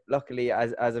luckily,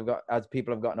 as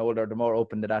people have gotten older, they're more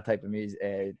open to that type of music,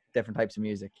 different types of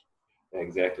music.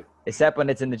 Exactly. Except when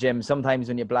it's in the gym. Sometimes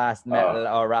when you blast metal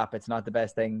or rap, it's not the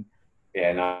best thing.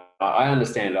 Yeah, no, I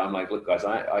understand it. I'm like, look, guys,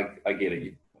 I get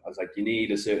it. I was like, you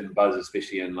need a certain buzz,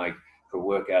 especially in like for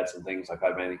workouts and things. Like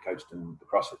I've mainly coached in the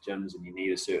CrossFit gyms, and you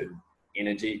need a certain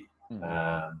energy.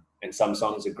 and some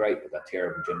songs are great, but they're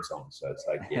terrible gym songs. So it's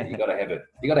like, yeah, you got to have it.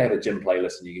 You got to have a gym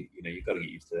playlist, and you've got to get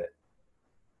used to that.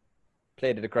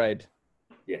 Play to the crowd.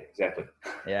 Yeah, exactly.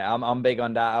 Yeah, I'm big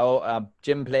on that.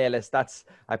 Gym playlist.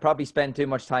 I probably spend too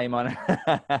much time on it.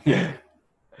 Yeah.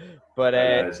 But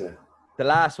the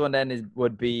last one then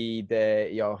would be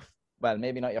well,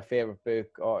 maybe not your favorite book,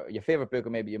 or your favorite book,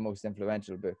 or maybe your most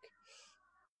influential book.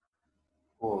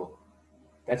 Oh,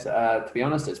 that's to be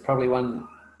honest, it's probably one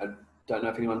I don't know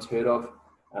if anyone's heard of.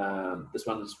 This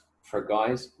one's for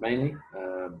guys mainly.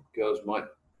 Girls might,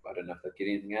 I don't know if they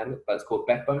get anything out of it, but it's called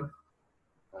Backbone.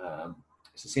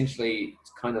 It's essentially,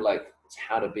 it's kind of like, it's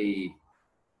how to be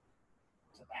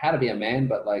a man,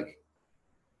 but like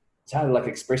it's how to like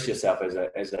express yourself as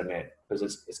a man, because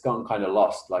it's gone kind of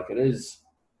lost. Like it is.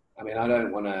 I mean, I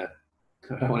don't want to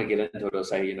get into it or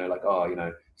say, like,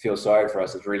 oh, feel sorry for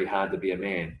us. It's really hard to be a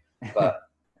man, but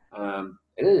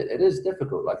it is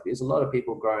difficult. Like there's a lot of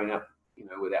people growing up,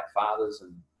 without fathers,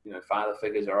 and father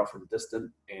figures are often distant,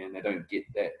 and they don't get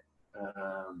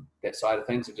that side of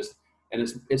things.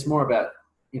 It's more about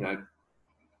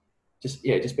just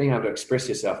being able to express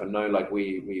yourself and know like where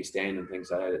you stand and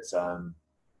things like that.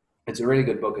 It's a really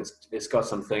good book. It's got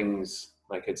some things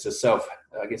like it's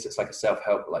I guess it's like a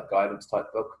self-help, like guidance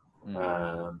type book.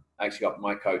 I actually got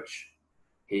my coach.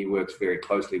 He works very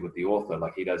closely with the author.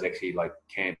 Like he does actually like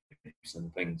camps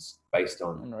and things based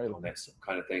on that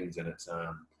kind of things. And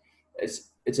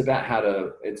it's about how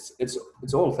to,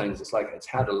 it's all things. It's like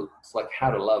how to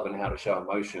love and how to show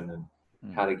emotion and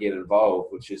how to get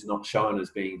involved, which is not shown as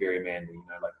being very manly,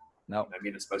 like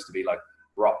men are supposed to be like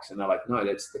rocks, and they're like, no,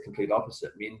 that's the complete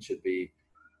opposite. Men should be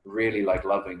really like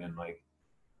loving, and like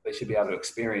they should be able to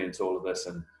experience all of this,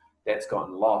 and that's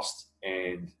gotten lost.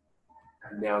 And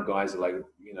now guys are like,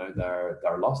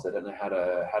 they're lost. They don't know how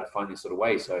to find this sort of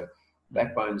way. So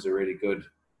Backbones are really good.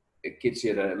 It gets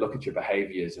you to look at your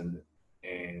behaviors and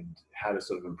how to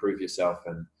sort of improve yourself.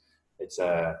 And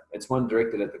it's one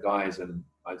directed at the guys, and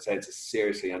I'd say it's a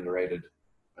seriously underrated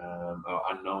or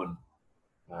unknown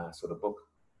sort of book.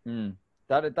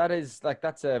 That is like,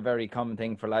 that's a very common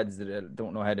thing for lads that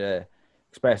don't know how to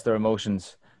express their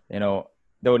emotions. The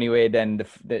only way then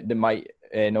they might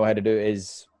know how to do it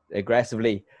is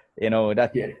aggressively.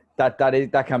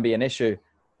 That can be an issue.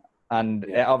 And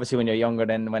obviously when you're younger,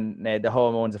 then when the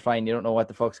hormones are flying, you don't know what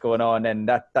the fuck's going on, and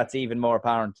that's even more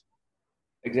apparent.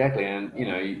 Exactly. And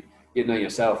you know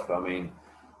yourself. I mean,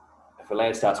 if a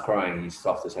lad starts crying, he's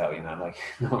soft as hell, like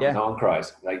no one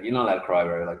cries. Like you're not allowed to cry,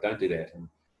 bro. Like don't do that.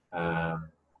 And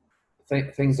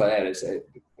things like that,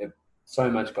 it so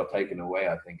much got taken away,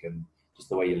 I think, and just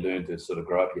the way you learn to sort of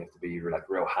grow up, you have to be like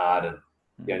real hard, and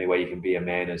the only way you can be a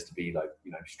man is to be like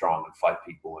strong and fight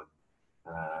people. And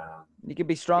you can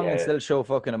be strong and still show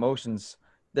fucking emotions.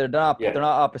 They're not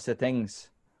opposite things.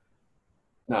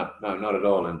 No, not at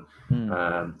all. And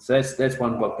so that's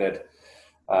one book that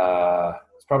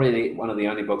it's probably one of the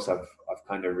only books I've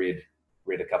kind of read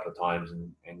a couple of times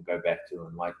and go back to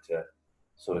and like to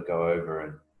sort of go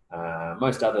over. And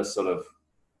most other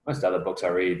books I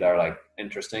read, they're like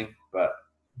interesting, but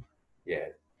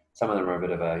some of them are a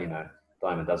bit of a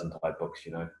dime a dozen type books.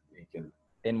 You can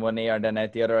in one ear and then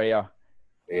out the other ear.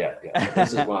 Yeah.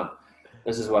 This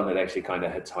is one that actually kind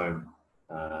of hits home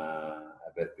a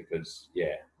bit, because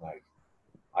like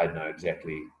I know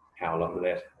exactly how a lot of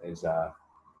that is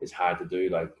hard to do.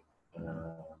 Like, and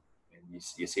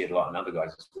you see it a lot in other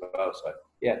guys as well. So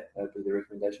that'd be the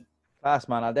recommendation. Class,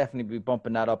 man. I'll definitely be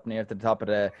bumping that up near to the top of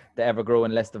the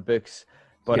ever-growing list of books.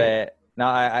 But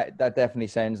that definitely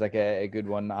sounds like a good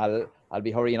one. I'll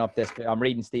be hurrying up this. I'm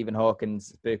reading Stephen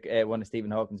Hawking's book, one of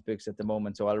Stephen Hawking's books at the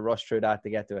moment, so I'll rush through that to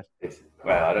get to it.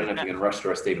 Well, I don't know if you can rush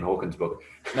through a Stephen Hawking's book.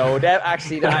 No,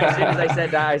 actually, as soon as I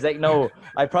said that, I was like, no,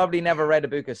 I probably never read a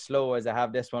book as slow as I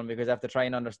have this one, because I have to try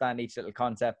and understand each little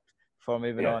concept before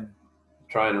moving on.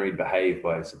 Try and read Behave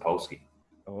by Sapolsky.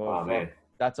 Oh man.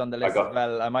 That's on the list as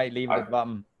well. I might leave it at the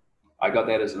bottom. I got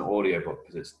that as an audiobook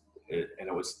because it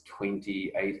was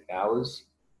 28 hours.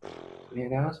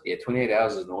 28 hours? Yeah, 28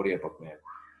 hours is an audiobook,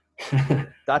 man.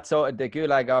 That's the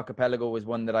Gulag Archipelago was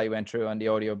one that I went through on the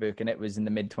audiobook, and it was in the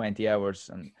mid 20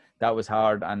 hours, and that was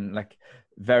hard and like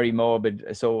very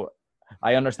morbid. So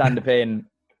I understand the pain.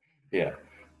 Yeah.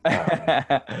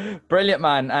 Brilliant,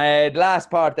 man. The last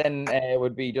part then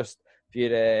would be just for you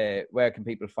to, where can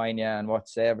people find you and what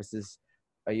services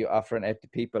are you offering out to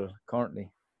people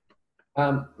currently?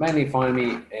 Mainly find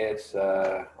me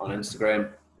on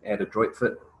Instagram at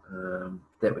AdroitFit.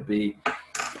 That would be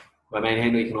my main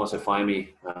handle. You can also find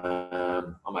me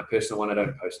on my personal one. I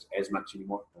don't post as much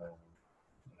anymore.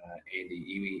 Andy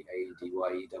Ewy,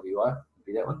 ADYEWI would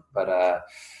be that one. But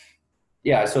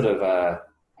yeah, I sort of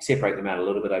separate them out a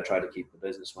little bit. I try to keep the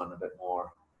business one a bit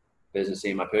more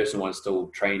businessy. My personal one's still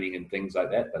training and things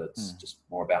like that, but it's just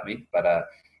more about me. But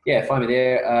yeah, find me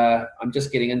there. I'm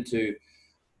just getting into,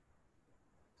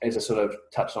 as I sort of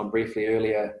touched on briefly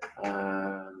earlier,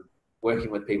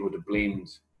 working with people to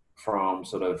blend from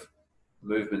sort of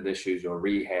movement issues or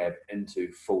rehab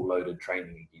into full loaded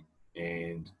training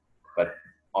again. But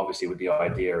obviously with the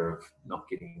idea of not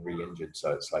getting re-injured.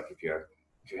 So it's like if you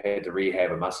had to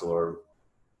rehab a muscle or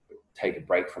take a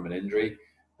break from an injury,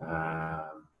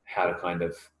 how to kind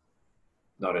of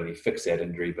not only fix that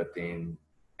injury, but then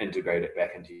integrate it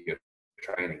back into your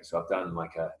training. So I've done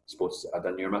I've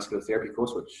done neuromuscular therapy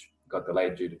course, which got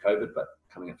delayed due to COVID, but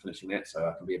coming and finishing that, so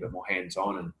I can be a bit more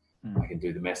hands-on and I can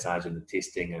do the massage and the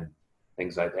testing and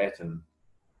things like that. And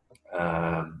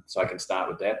so I can start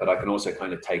with that, but I can also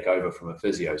kind of take over from a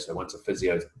physio. So once a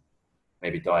physio's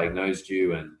maybe diagnosed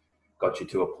you and got you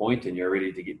to a point and you're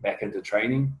ready to get back into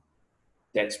training,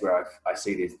 that's where I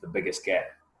see there's the biggest gap.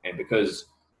 And because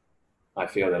I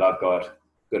feel that I've got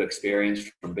good experience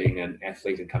from being an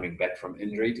athlete and coming back from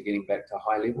injury to getting back to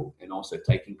high level, and also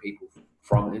taking people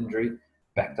from injury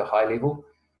back to high level.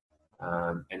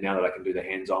 And now that I can do the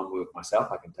hands-on work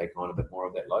myself, I can take on a bit more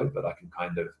of that load, but I can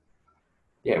kind of,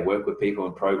 work with people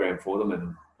and program for them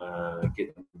and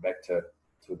get them back to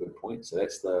a good point. So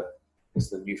that's the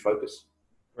new focus.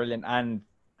 Brilliant. And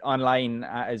online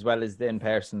as well as the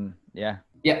in-person. Yeah.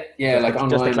 Yeah. Online.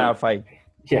 Just to clarify.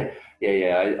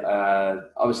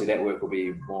 Obviously that work will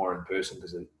be more in person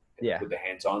because with the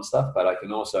hands-on stuff, but I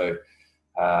can also,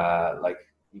 I'm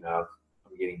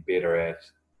getting better at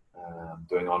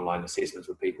doing online assessments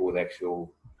with people with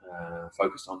actual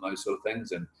focus on those sort of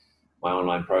things. And my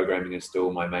online programming is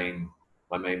still my main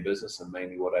business and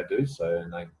mainly what I do. So,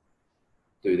 and I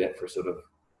do that for sort of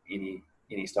any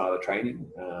style of training.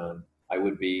 I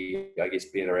would be, I guess,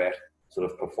 better at sort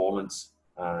of performance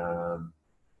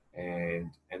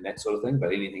and that sort of thing.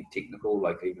 But anything technical,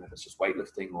 like even if it's just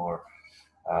weightlifting or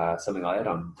something like that,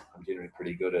 I'm generally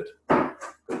pretty good at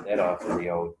that after the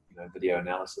old video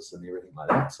analysis and everything like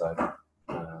that. So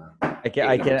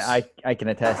I can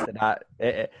attest to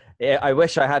that. I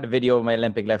wish I had a video of my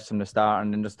Olympic lifts from the start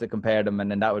and then just to compare them,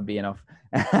 and then that would be enough.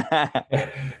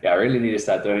 I really need to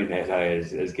start doing that.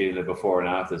 Is getting the before and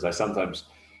afters. I sometimes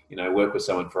work with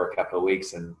someone for a couple of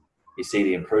weeks and you see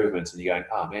the improvements and you're going,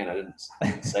 oh man, I didn't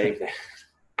save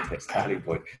that starting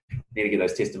point. Need to get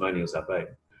those testimonials up,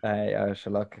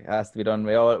 Sure, look, it has to be done.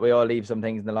 We all leave some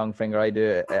things in the long finger. I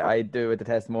do with the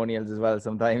testimonials as well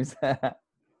sometimes.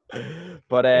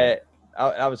 But that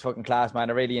was fucking class, man.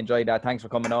 I really enjoyed that. Thanks for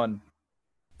coming on.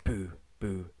 Boo,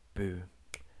 boo, boo.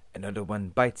 Another one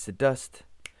bites the dust.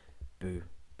 Boo,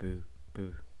 boo,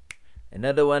 boo.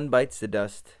 Another one bites the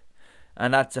dust.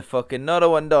 And that's a fucking another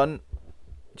one done.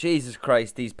 Jesus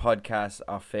Christ, these podcasts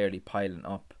are fairly piling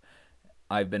up.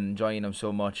 I've been enjoying them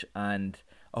so much, and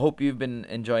I hope you've been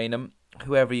enjoying them.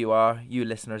 Whoever you are, you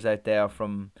listeners out there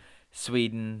from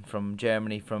Sweden, from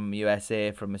Germany, from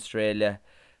USA, from Australia,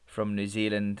 from New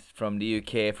Zealand, from the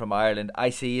UK, from Ireland, I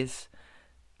see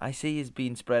yous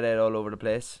being spread out all over the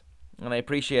place, and I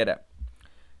appreciate it.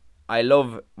 I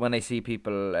love when I see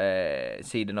people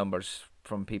see the numbers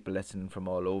from people listening from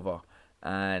all over,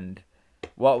 and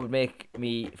what would make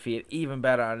me feel even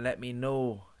better and let me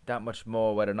know that much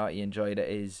more whether or not you enjoyed it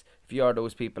is if you are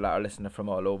those people that are listening from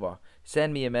all over,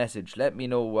 send me a message. Let me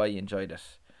know why you enjoyed it.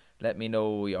 Let me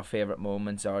know your favourite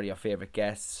moments or your favourite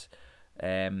guests,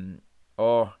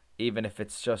 or even if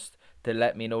it's just to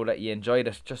let me know that you enjoyed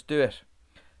it, just do it.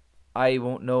 I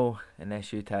won't know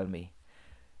unless you tell me.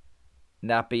 And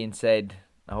that being said,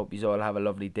 I hope you all have a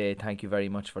lovely day. Thank you very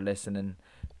much for listening.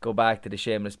 Go back to the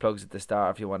shameless plugs at the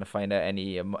start if you want to find out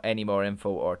any more info,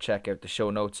 or check out the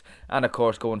show notes. And of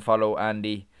course, go and follow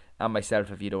Andy and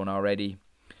myself if you don't already.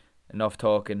 Enough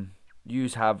talking.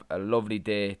 Yous have a lovely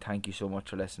day. Thank you so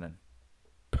much for listening.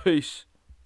 Peace.